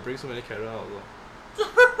why you bring so many carrots out though.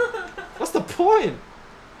 What's the point?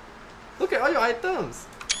 Look at all your items.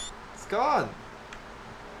 It's gone.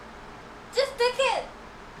 Just take it.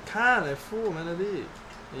 Can't, I'm full, Melody.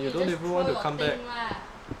 And you don't just even want to throw come your back. thing lah.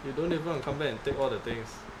 You don't even want to come back and take all the things.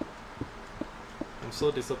 I'm so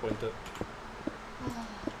disappointed.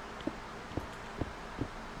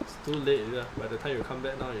 It's too late, yeah. By the time you come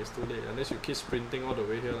back now, it's too late. Unless you keep sprinting all the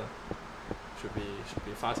way here, should be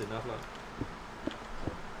fast enough, lah.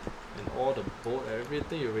 And all the boat,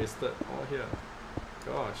 everything you wasted, all here.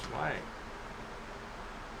 Gosh, why?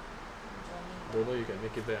 Don't know you can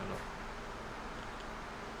make it back or not.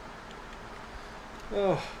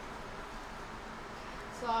 Oh.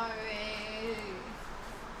 Sorry.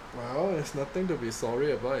 Well, there's nothing to be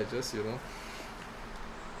sorry about. It's just, you know,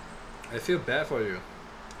 I feel bad for you.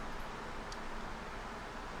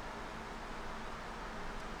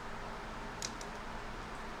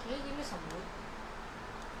 Can you give me some wood?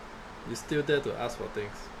 You still dare to ask for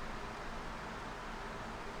things.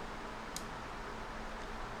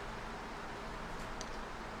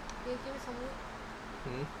 Can you give me some wood?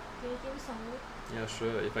 Hmm? Can you give me some wood? Yeah,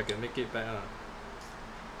 sure. If I can make it back,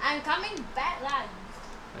 I'm coming back lah.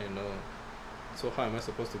 I know. So how am I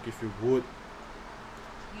supposed to give you wood?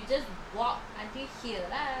 You just walk until here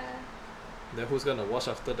lah. Then who's gonna wash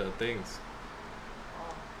after the things?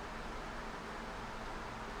 Oh.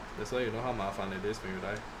 That's why you know how mafan it is when you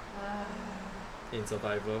die in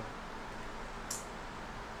survival.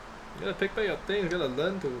 You gotta pick back your things. You gotta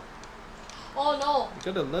learn to. Oh no! You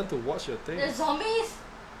gotta learn to watch your things. There's zombies.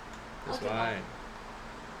 That's Okay, why.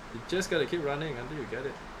 You just gotta keep running until you get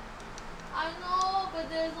it. I know, but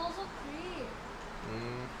there's also creep.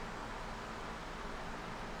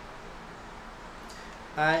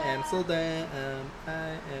 I am so dumb.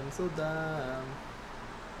 I am so dumb.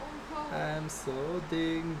 Oh no. I'm so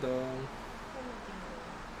ding dong.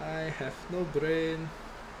 I have no brain.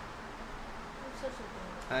 I'm such a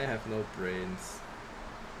dumb. I have no brains.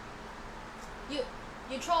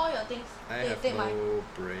 You throw all your things. I Take- have take mine. no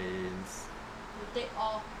brains. You take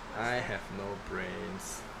all. I have no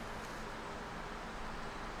brains.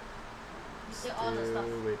 You take all the stuff.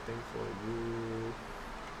 Still waiting for you.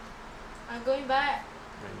 I'm going back.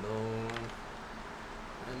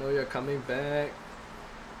 I know you're coming back.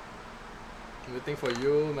 I'm waiting for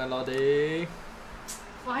you, Melody.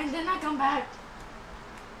 Fine, then I come back.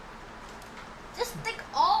 Just take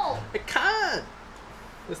all. I can't.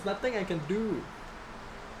 There's nothing I can do.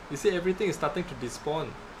 You see, everything is starting to despawn.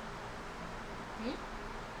 Hmm?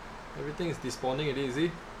 Everything is despawning already, you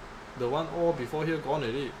see? The one all before here gone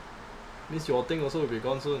already. Means your thing also will be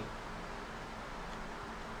gone soon.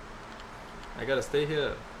 I gotta stay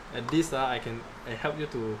here. At least I help you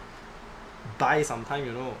to buy some time,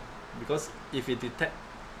 you know. Because if it detect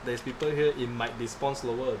there's people here, it might despawn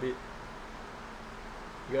slower a bit.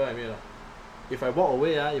 You get what I mean? If I walk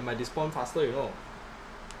away, it might despawn faster, you know.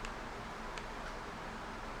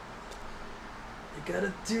 You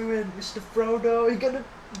gotta do it, Mr. Frodo. You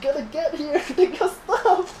gotta get here. Take your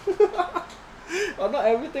stuff. Or not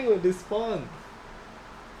everything will despawn.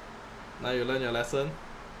 Now you learn your lesson.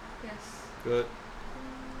 Yes. Good.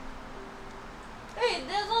 Hey,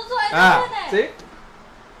 there's also another one. See?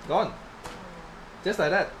 Gone. Just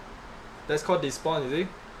like that. That's called despawn, you see?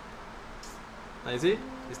 Now you see?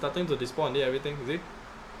 It's starting to despawn already, everything, you see?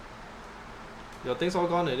 Your things all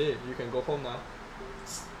gone already. You can go home now.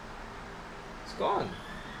 It's gone.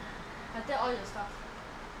 I take all your stuff.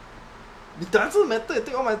 It doesn't matter. You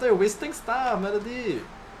take all my time. You're wasting stuff, Melody.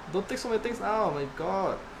 Don't take so many things out. My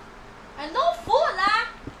God. And no food lah.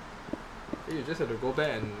 Hey, you just have to go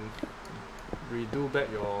back and redo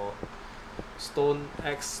back your stone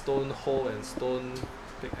axe, stone hoe, and stone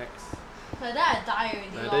pickaxe. Like that I die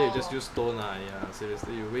already. Like that you just use stone yeah,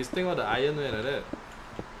 seriously, you wasting all the iron way like that.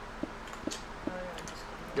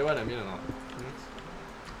 Get what I mean or not?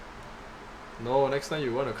 No, next time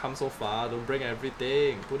you want to come so far, don't bring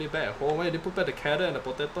everything. Put it back at home. Why you didn't put back the carrot and the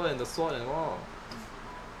potato and the sword and all?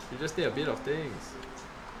 You just need a bit of things.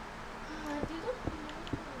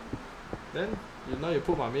 Then now you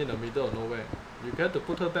put Mummy in the middle of nowhere. You get to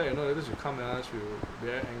put her back, later she come she'll be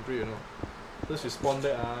very angry, So she spawn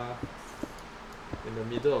back in the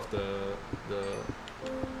middle of the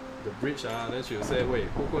bridge then she'll say, wait,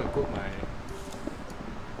 who go and put my...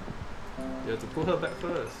 You have to put her back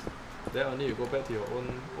first. Then only you go back to your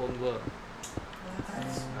own world.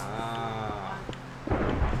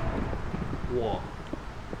 Wow.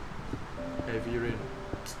 Heavy rain.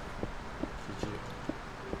 GG.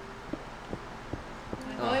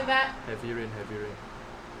 Going back. Heavy rain.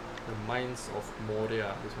 The Mines of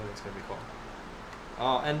Moria, this one is gonna be called.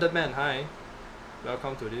 Oh, Enderman, hi.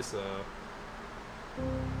 Welcome to this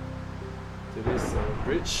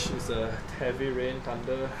bridge. It's a heavy rain,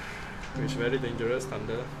 thunder, which very dangerous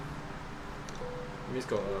thunder. Means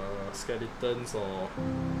got skeletons or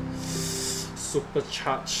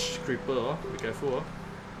supercharged creeper. Be careful.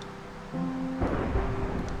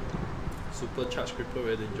 Supercharged creeper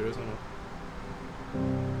very dangerous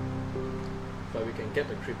But we can get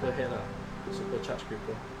the creeper head supercharged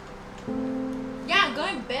creeper. Yeah, I'm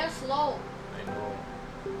going very slow. I know.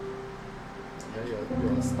 Then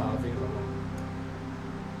you're starving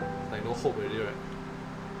like no hope already, right?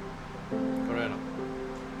 Correct or not?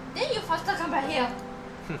 Then you faster come back here.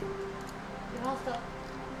 You faster.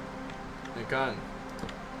 I can't.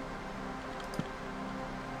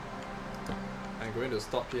 I'm going to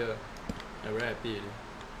stop here. I'm very happy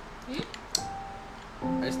already.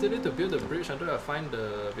 I still need to build the bridge until I find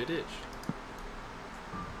the village.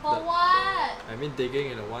 For what? I mean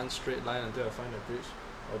digging in a one straight line until I find the bridge.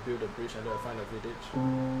 Or build the bridge until I find the village.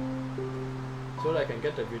 So that I can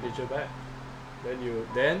get the villager back.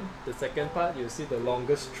 Then the second part you see the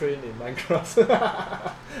longest train in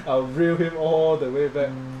Minecraft. I'll reel him all the way back.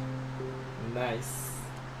 Nice.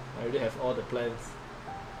 I already have all the plans.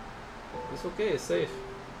 It's okay, it's safe.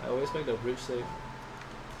 I always make the bridge safe.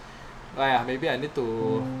 Oh yeah, maybe I need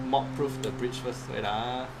to mock proof the bridge first. Wait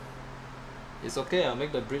It's okay, I'll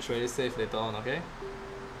make the bridge very safe later on, okay?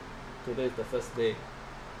 Today is the first day.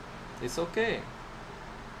 It's okay.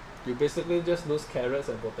 You basically just lose carrots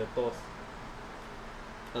and potatoes.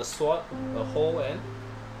 A sword, a hoe, and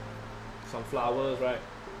some flowers, right?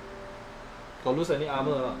 Got lose any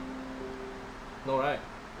armor or not? No, right?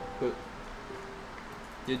 Good.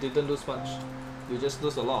 You didn't lose much. You just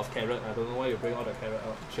lose a lot of carrot. I don't know why you bring all the carrot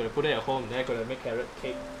out. Should have put it at home, then I could have made carrot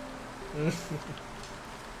cake.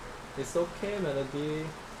 It's okay, Melody.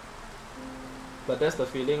 But that's the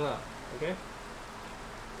feeling lah, okay?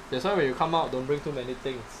 That's why when you come out, don't bring too many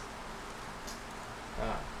things.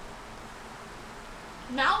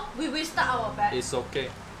 Now we wasted our bed. It's okay.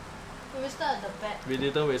 We wasted the bed. We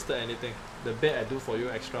didn't waste anything. The bed I do for you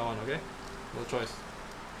extra one, okay? No choice.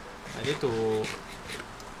 I need to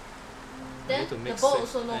Then to make the boat safe.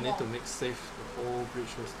 also no I need more. to make safe the whole bridge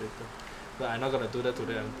first later. But I'm not gonna do that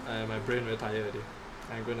today. My brain very tired already.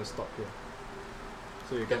 I'm going to stop here.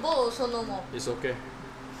 So you The get. boat also no more. It's okay.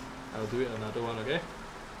 I'll do it another one, okay?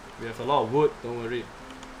 We have a lot of wood. Don't worry.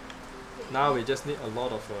 Now we just need a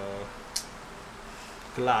lot of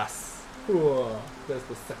glass. Whoa, that's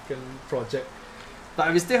the second project.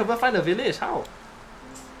 But we still haven't find a village. How?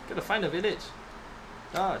 Gotta find a village.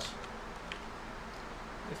 Gosh.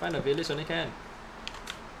 You find a village only can.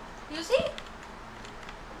 You see?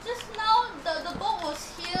 Just now the boat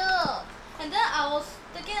was here. And then I was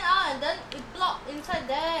taking it out and then it blocked inside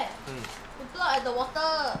there. It blocked at the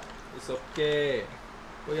water. It's okay.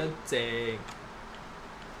 不用紧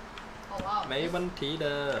Oh wow. 没问题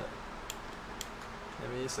的 Let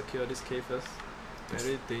me secure this cave first.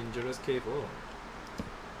 Very dangerous cave. Oh,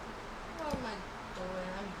 What am I doing?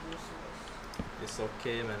 I'm useless. it's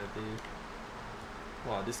okay, Melody.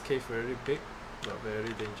 Wow, this cave very big, but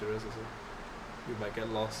very dangerous also. You might get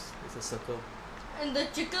lost. It's a circle. And the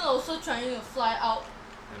chicken also trying to fly out.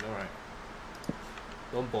 I know, right?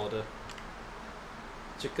 Don't bother.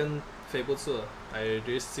 Chicken 飞不出 I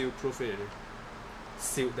already seal proof it already.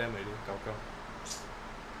 Sealed them already. Gao gao.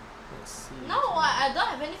 Let's see. No, I don't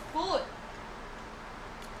have any food.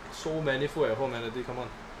 So many food at home, Melody. Come on.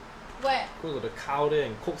 Where? Go to the cow there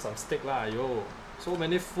and cook some steak lah. Yo. So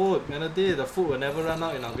many food, Melody. The food will never run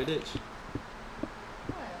out in our village.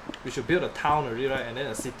 Where? We should build a town already, right? And then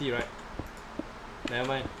a city, right? Never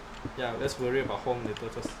mind. Yeah, let's worry about home later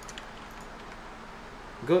first.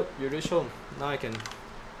 Good, you reach home. Now I can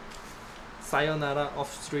sayonara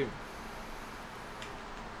off stream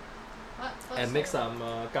What? and make some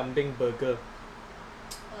kambing burger.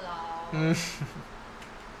 Hello.